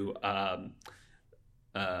into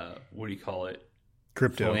what do you call it?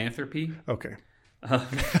 Crypto. Philanthropy. Okay.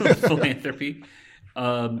 Philanthropy.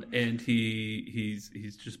 And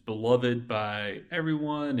he's just beloved by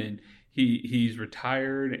everyone, and he's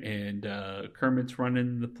retired, and Kermit's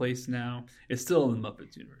running the place now. It's still in the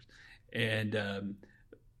Muppets universe, and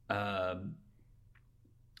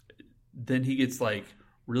then he gets like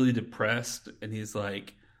really depressed, and he's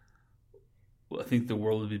like, well, I think the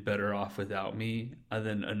world would be better off without me. And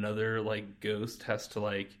then another like ghost has to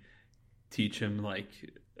like teach him like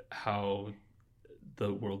how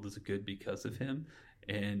the world is good because of him,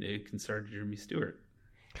 and it can start Jimmy Stewart.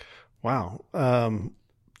 Wow.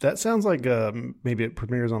 That sounds like maybe it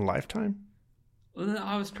premieres on Lifetime. Well,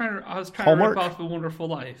 I was trying to Hallmark? rip off A Wonderful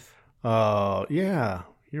Life. Yeah.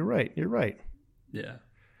 You're right. Yeah.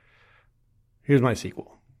 Here's my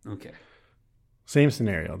sequel. Okay. Same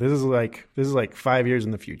scenario. This is like 5 years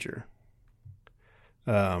in the future.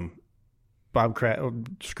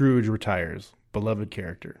 Scrooge retires. Beloved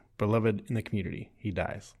character. Beloved in the community. He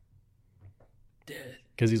dies. Dead.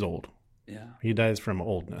 Because he's old. Yeah. He dies from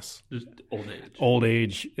oldness. Just old age. Old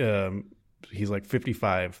age. He's like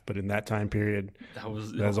 55, but in that time period,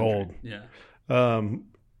 that's old. Yeah.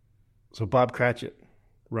 So Bob Cratchit,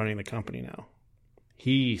 running the company now,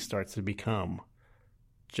 he starts to become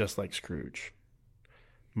just like Scrooge.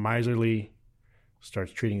 Miserly,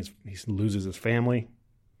 starts treating he loses his family.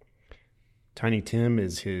 Tiny Tim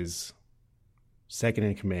is his second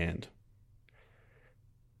in command.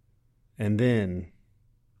 And then,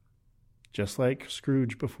 just like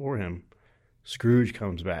Scrooge before him, Scrooge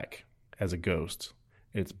comes back as a ghost.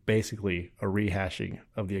 It's basically a rehashing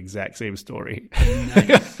of the exact same story.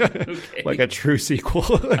 Nice. Okay. Like a true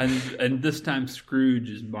sequel. and this time Scrooge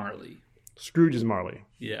is Marley. Scrooge is Marley.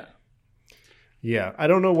 Yeah. Yeah. I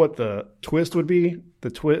don't know what the twist would be.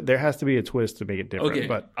 There has to be a twist to make it different. Okay.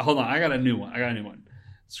 But hold on. I got a new one.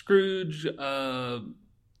 Scrooge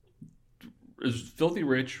is filthy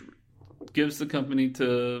rich, gives the company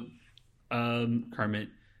to Kermit,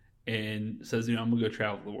 and says, I'm going to go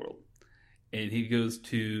travel the world. And he goes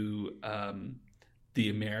to the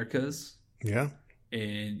Americas. Yeah.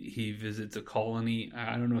 And he visits a colony.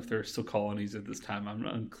 I don't know if there are still colonies at this time. I'm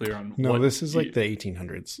unclear on No, this is like the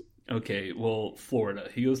 1800s. Okay, well, Florida.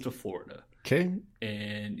 He goes to Florida. Okay.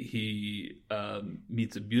 And he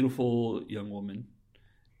meets a beautiful young woman.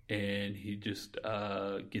 And he just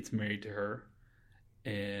gets married to her.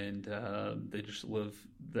 And they just live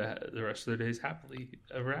the rest of their days happily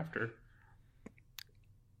ever after.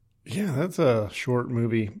 Yeah, that's a short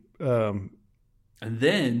movie. And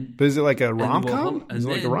then... But is it like a rom-com? Is it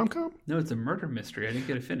like a rom-com? No, it's a murder mystery. I didn't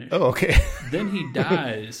get to finish. Oh, okay. Then he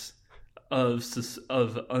dies and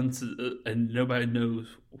nobody knows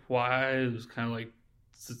why. It was kind of like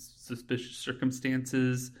suspicious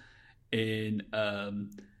circumstances. And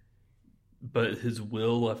but his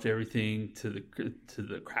will left everything to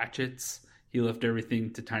the Cratchits. He left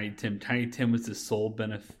everything to Tiny Tim. Tiny Tim was his sole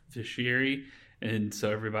beneficiary, and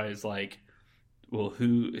so everybody's like, "Well,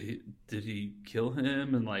 who did he kill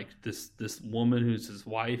him?" And like this woman who's his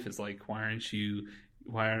wife is like, "Why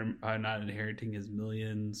am I not inheriting his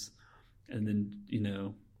millions?" And then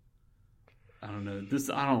I don't know.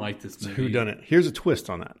 I don't like this movie. Who done it? Here's a twist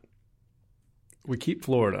on that. We keep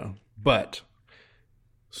Florida, but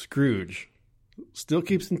Scrooge still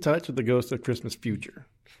keeps in touch with the ghost of Christmas future.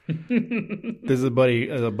 This is a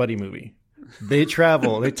buddy movie. They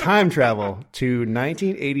time travel to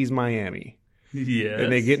 1980s Miami. Yes.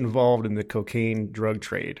 And they get involved in the cocaine drug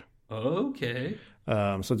trade. Okay.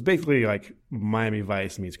 So it's basically like Miami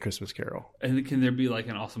Vice meets Christmas Carol. And can there be like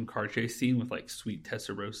an awesome car chase scene with like sweet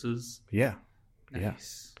Tessarosas? Yeah.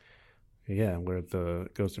 Nice. Yeah, where the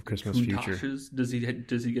Ghost of Christmas Future. Does he get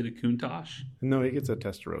a Countach? No, he gets a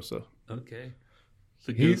Testarossa. Okay.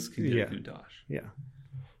 So Ghost can get a Countach. Yeah.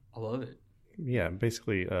 I love it. Yeah,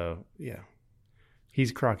 basically,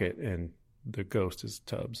 he's Crockett and the ghost is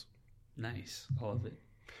Tubbs. Nice. I love it.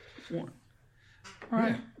 All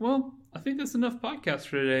right. Well, I think that's enough podcast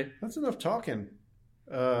for today. That's enough talking.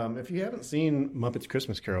 If you haven't seen Muppet's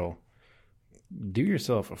Christmas Carol, do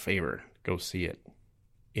yourself a favor. Go see it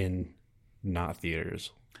in not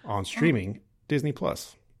theaters on streaming Disney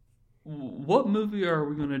Plus. What movie are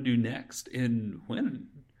we going to do next and when?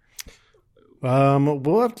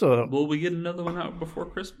 We'll have to. Will we get another one out before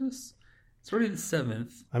Christmas? It's already the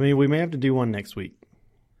 7th. I mean, we may have to do one next week.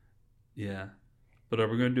 Yeah, but are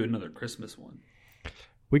we going to do another Christmas one?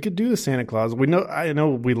 We could do the Santa Claus. I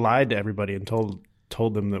know we lied to everybody and told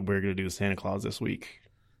them that we were going to do the Santa Claus this week.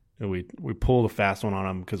 And we pulled a fast one on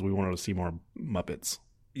them because we wanted to see more Muppets.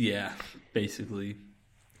 Yeah, basically.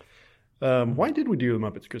 Why did we do the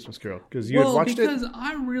Muppets Christmas Carol? Because you had watched it? Because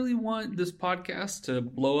I really want this podcast to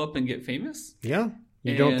blow up and get famous. Yeah?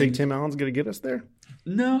 You don't think Tim Allen's going to get us there?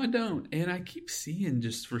 No, I don't. And I keep seeing,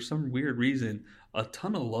 just for some weird reason, a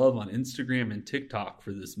ton of love on Instagram and TikTok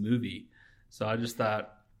for this movie. So I just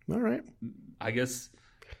thought, all right. I guess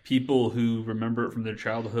people who remember it from their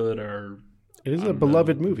childhood are... It is a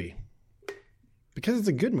beloved movie. Because it's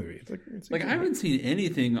a good movie. It's I haven't seen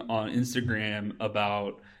anything on Instagram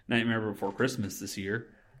about Nightmare Before Christmas this year.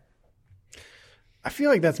 I feel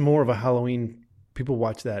like that's more of a Halloween. People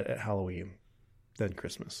watch that at Halloween than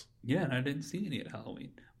Christmas. Yeah, and I didn't see any at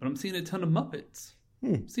Halloween. But I'm seeing a ton of Muppets.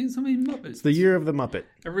 I'm seeing so many Muppets. It's the year of the Muppet.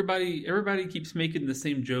 Everybody keeps making the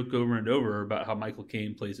same joke over and over about how Michael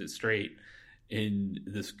Caine plays it straight in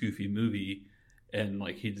this goofy movie. And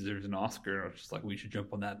like he deserves an Oscar. And I was just like, we should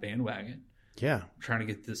jump on that bandwagon. Yeah. I'm trying to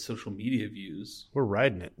get this social media views. We're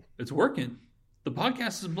riding it. It's working. The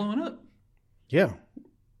podcast is blowing up. Yeah.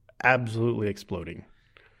 Absolutely exploding.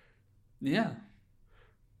 Yeah.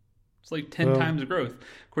 It's like 10 times growth.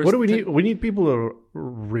 Of course, what do we need? We need people to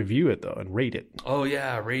review it, though, and rate it. Oh,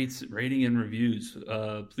 yeah. Rating and reviews.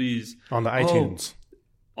 Please. On the iTunes.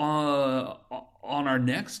 On our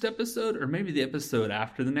next episode, or maybe the episode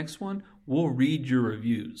after the next one, we'll read your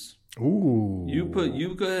reviews. Ooh. You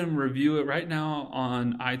go ahead and review it right now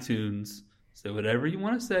on iTunes. Say whatever you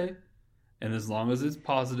want to say. And as long as it's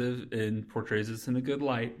positive and portrays us in a good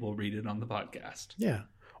light, we'll read it on the podcast. Yeah.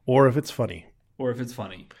 Or if it's funny.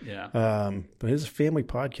 Yeah. But it's a family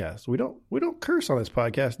podcast. We don't curse on this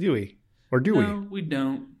podcast, do we? Or do we? No, we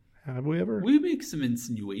don't. Have we ever? We make some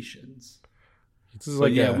insinuations. This is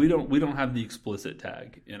like we don't have the explicit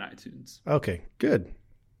tag in iTunes. Okay, good.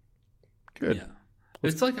 Yeah.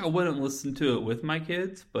 It's like I wouldn't listen to it with my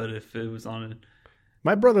kids, but if it was on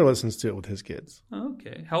my brother listens to it with his kids. Oh,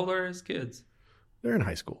 okay. How old are his kids? They're in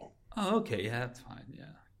high school. Oh, okay. Yeah, that's fine. Yeah.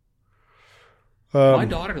 My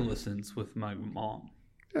daughter listens with my mom.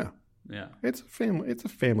 Yeah. Yeah. It's a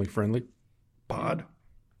family friendly pod.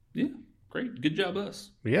 Yeah. Great. Good job, us.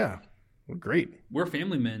 Yeah. We're great. We're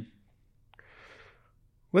family men.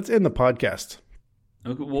 Let's end the podcast.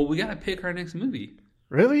 Okay. Well, we got to pick our next movie.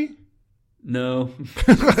 Really? No.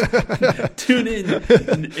 Tune in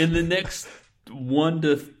the next 1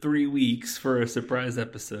 to 3 weeks for a surprise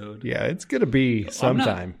episode. Yeah, it's going to be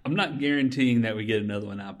sometime. I'm not guaranteeing that we get another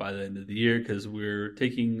one out by the end of the year because we're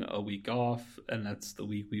taking a week off, and that's the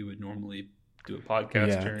week we would normally do a podcast.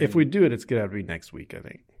 Yeah, during. if we do it, it's going to have to be next week, I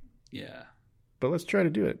think. Yeah. But let's try to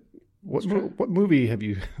do it. What movie have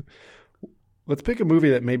you... Let's pick a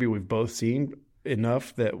movie that maybe we've both seen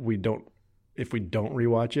enough that if we don't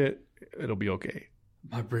rewatch it, it'll be okay.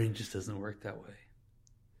 My brain just doesn't work that way.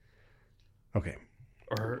 Okay.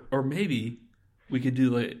 Or maybe we could do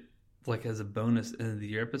like as a bonus end of the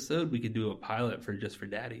year episode, we could do a pilot for Just for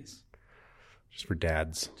Daddies. Just for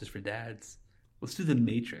dads. Just for dads. Let's do The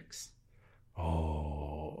Matrix.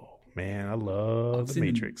 Oh, man, I love The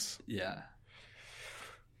Matrix. Yeah.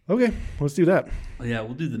 Okay, let's do that. Yeah,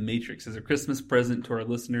 we'll do The Matrix. As a Christmas present to our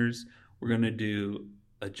listeners, we're going to do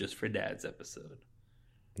a Just for Dads episode.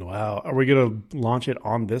 Wow. Are we going to launch it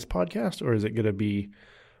on this podcast, or is it going to be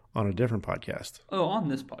on a different podcast? Oh, on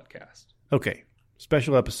this podcast. Okay.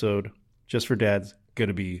 Special episode, Just for Dads, going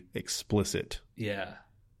to be explicit. Yeah.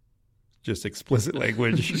 Just explicit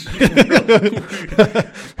language.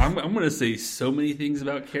 I'm going to say so many things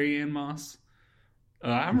about Carrie Ann Moss.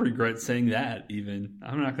 I regret saying that even.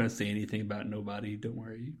 I'm not going to say anything about nobody. Don't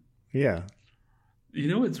worry. Yeah. You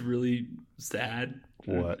know what's really sad?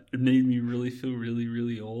 What? It made me really feel really,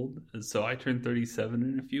 really old. So I turned 37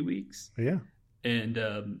 in a few weeks. Yeah. And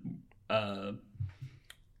I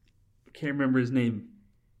can't remember his name.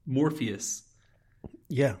 Morpheus.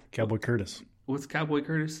 Yeah, Cowboy Curtis. What's Cowboy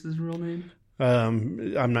Curtis's real name?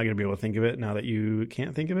 I'm not going to be able to think of it now that you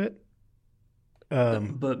can't think of it.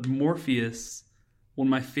 But Morpheus, one of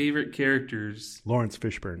my favorite characters, Lawrence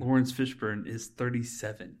Fishburne is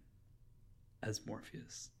 37 as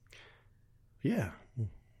Morpheus. Yeah.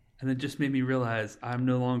 And it just made me realize I'm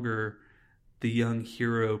no longer the young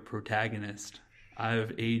hero protagonist.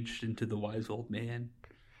 I've aged into the wise old man.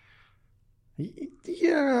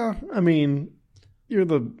 Yeah, I mean, you're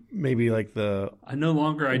I no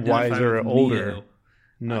longer identify wiser with older. Neo.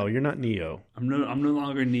 No, you're not Neo. I'm no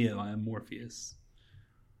longer Neo. I am Morpheus.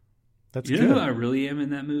 That's you good. know who I really am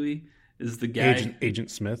in that movie? Is the guy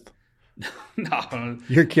Agent Smith? No,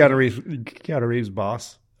 You're Keanu Reeves'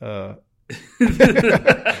 boss.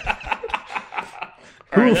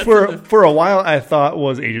 Who for a while I thought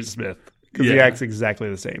was Agent Smith because he acts exactly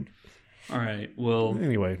the same. All right. Well,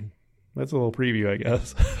 anyway, that's a little preview, I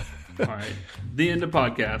guess. All right. The end of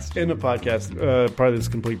podcast. End of podcast. Part of this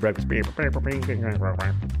complete breakfast.